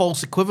sort of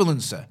false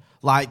equivalency.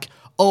 Like,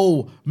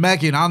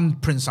 Meghan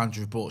and Prince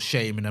Andrew brought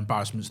shame and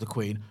embarrassment to the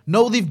Queen.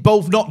 No, they've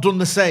both not done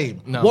the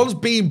same. No. One's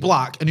being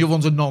black and the other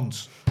one's a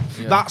nonce.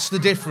 Yeah. That's the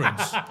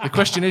difference. The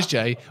question is,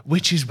 Jay,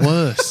 which is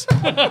worse?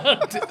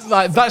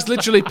 That's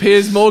literally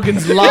Piers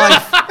Morgan's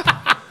life.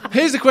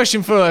 Here's the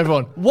question for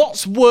everyone.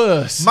 What's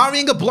worse?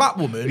 Marrying a black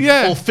woman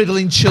or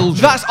fiddling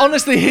children? That's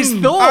honestly his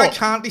thought. I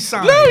can't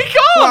decide. No, he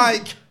can't.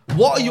 Like,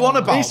 what are you on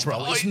about,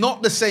 bro? It's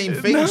not the same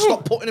thing. No.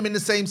 Stop putting them in the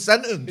same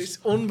sentence.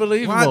 It's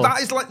unbelievable. Like,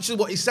 that is literally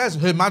what he says.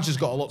 Her Majesty's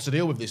got a lot to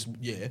deal with this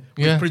year.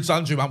 With Prince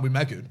Andrew and with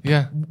Meghan.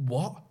 Yeah.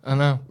 What? I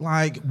know.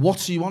 Like,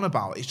 what are you on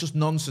about? It's just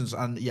nonsense.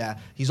 And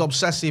he's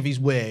obsessive, he's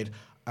weird.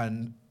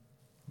 And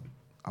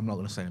I'm not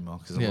going to say anymore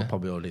because I'm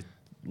probably already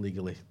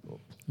legally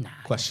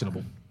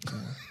questionable.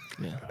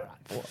 Yeah.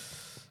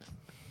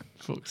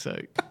 Fuck's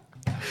sake.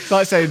 It's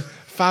like saying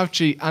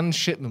Fauci and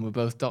Shipman were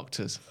both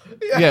doctors.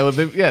 They were,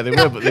 but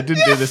they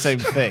didn't do the same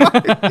thing.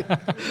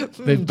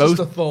 They both. Just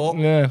a thought.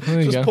 Yeah,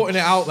 just putting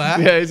it out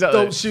there. Yeah, exactly.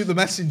 Don't shoot the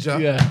messenger.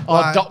 Yeah.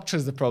 Our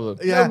doctors are the problem.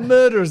 Yeah. No,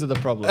 murderers are the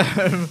problem.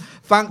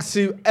 Thanks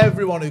to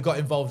everyone who got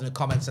involved in the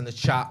comments and the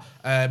chat.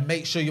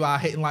 Make sure you are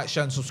hitting like,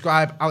 share, and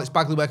subscribe. Alex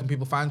Bagley, where can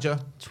people find you?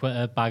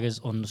 Twitter,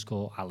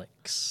 baggers_Alex.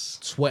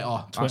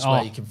 Twitter. That's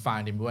where you can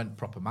find him. We went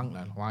proper mank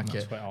then. I like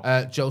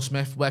it. Joe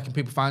Smith, where can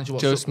people find you?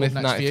 Joe Smith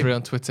 93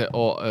 on Twitter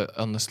or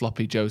on the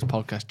Sloppy Joe's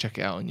podcast. Check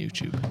it out on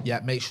YouTube. Yeah,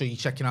 make sure you're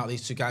checking out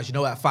these two guys. You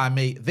know where to find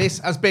me. This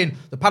has been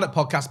the Paddock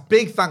Podcast.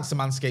 Big thanks to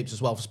Manscaped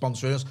as well for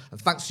sponsoring us,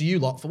 and thanks to you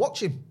lot for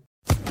watching.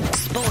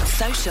 Sports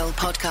Social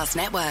Podcast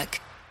Network.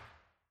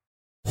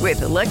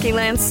 With the Lucky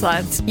Land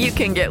Slots, you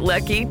can get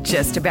lucky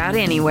just about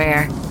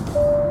anywhere.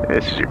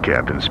 This is your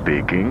captain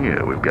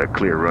speaking. We've got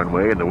clear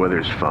runway and the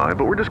weather's fine,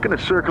 but we're just going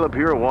to circle up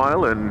here a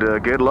while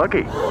and get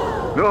lucky.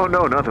 No,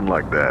 nothing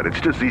like that. It's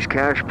just these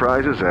cash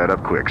prizes add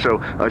up quick. So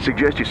I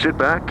suggest you sit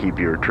back, keep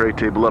your tray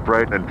table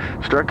upright, and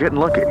start getting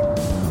lucky.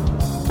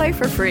 Play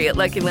for free at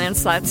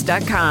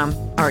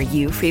LuckyLandSlots.com. Are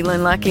you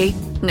feeling lucky?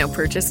 No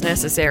purchase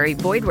necessary.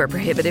 Void where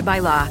prohibited by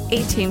law.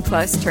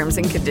 18+ terms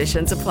and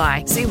conditions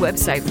apply. See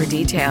website for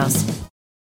details.